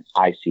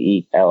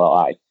 ANNICELLI.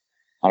 I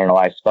don't know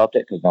why I spelled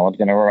it because no one's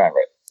going to remember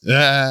it.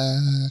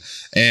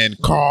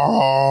 And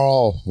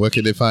Carl, where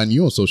can they find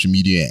you on social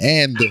media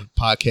and the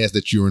podcast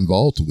that you're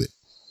involved with?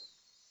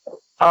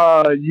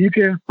 You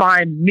can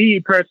find me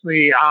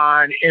personally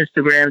on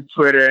Instagram,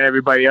 Twitter, and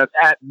everybody else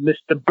at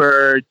Mr.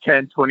 Bird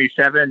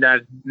 1027.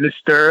 That's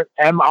Mr.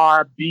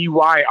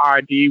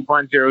 MRBYRD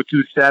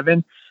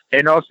 1027.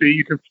 And also,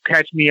 you can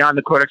catch me on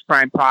the Codex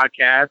Prime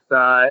podcast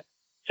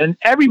and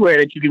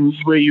everywhere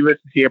where you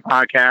listen to your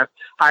podcast: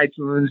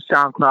 iTunes,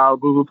 SoundCloud,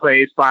 Google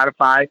Play,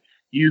 Spotify.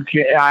 You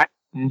can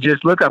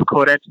just look up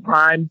Codex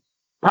Prime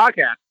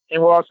Podcast.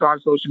 And we're also on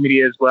social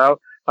media as well.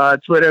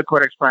 Twitter,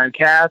 Codex Prime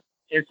Cast.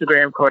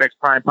 Instagram, Codex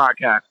Prime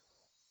Podcast.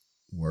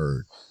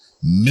 Word.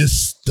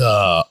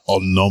 Mr.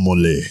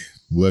 Anomaly,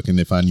 where can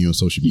they find you on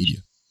social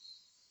media?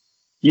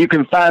 You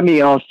can find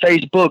me on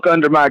Facebook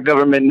under my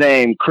government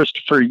name,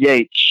 Christopher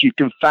Yates. You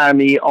can find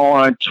me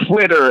on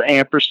Twitter,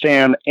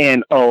 ampersand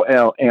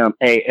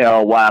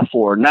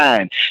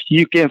NOLMALY49.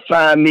 You can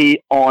find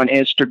me on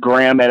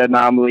Instagram at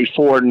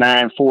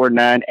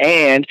Anomaly4949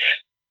 and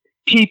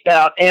peep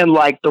out and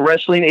like the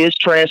Wrestling is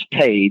Trash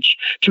page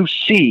to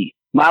see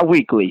my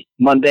weekly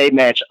Monday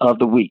match of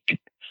the week.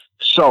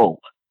 So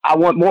I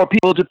want more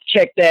people to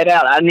check that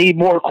out. I need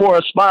more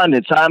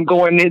correspondence. I'm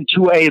going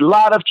into a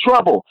lot of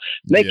trouble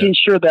making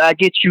sure that I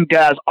get you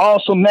guys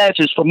awesome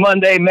matches for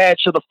Monday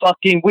match of the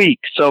fucking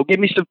week. So give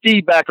me some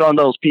feedback on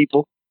those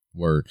people.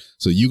 Word.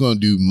 So you're going to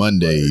do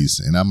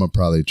Mondays, and I'm going to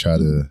probably try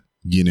to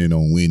get in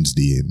on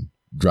Wednesday and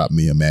drop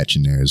me a match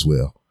in there as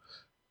well.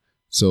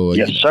 So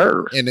yes,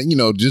 sir. And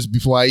just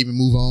before I even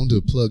move on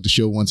to plug the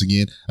show once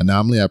again,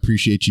 Anomaly, I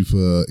appreciate you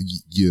for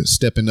you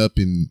stepping up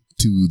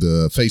into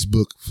the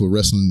Facebook for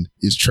Wrestling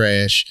is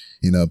Trash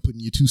and putting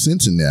your 2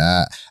 cents in there.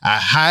 I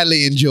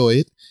highly enjoy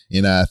it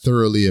and I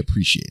thoroughly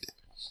appreciate it.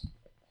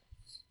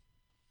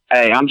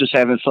 Hey, I'm just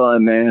having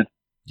fun, man.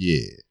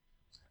 Yeah.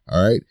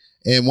 All right.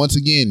 And once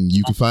again,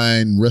 you can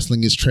find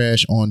Wrestling is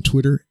Trash on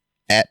Twitter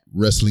at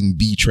Wrestling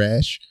Be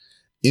Trash,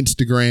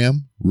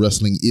 Instagram,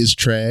 Wrestling is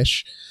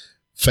Trash,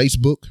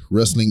 Facebook,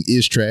 Wrestling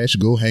is Trash.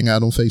 Go hang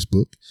out on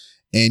Facebook.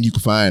 And you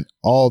can find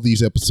all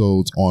these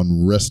episodes on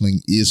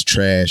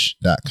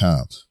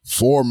WrestlingIsTrash.com.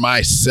 For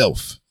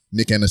myself,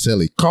 Nick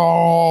Anicelli,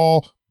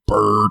 Carl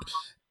Bird,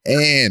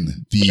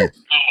 and the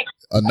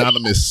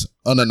unanonymous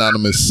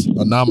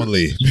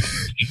anomaly,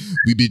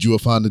 we bid you a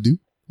fond adieu,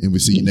 and we'll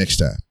see you next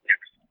time.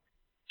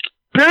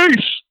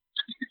 Peace.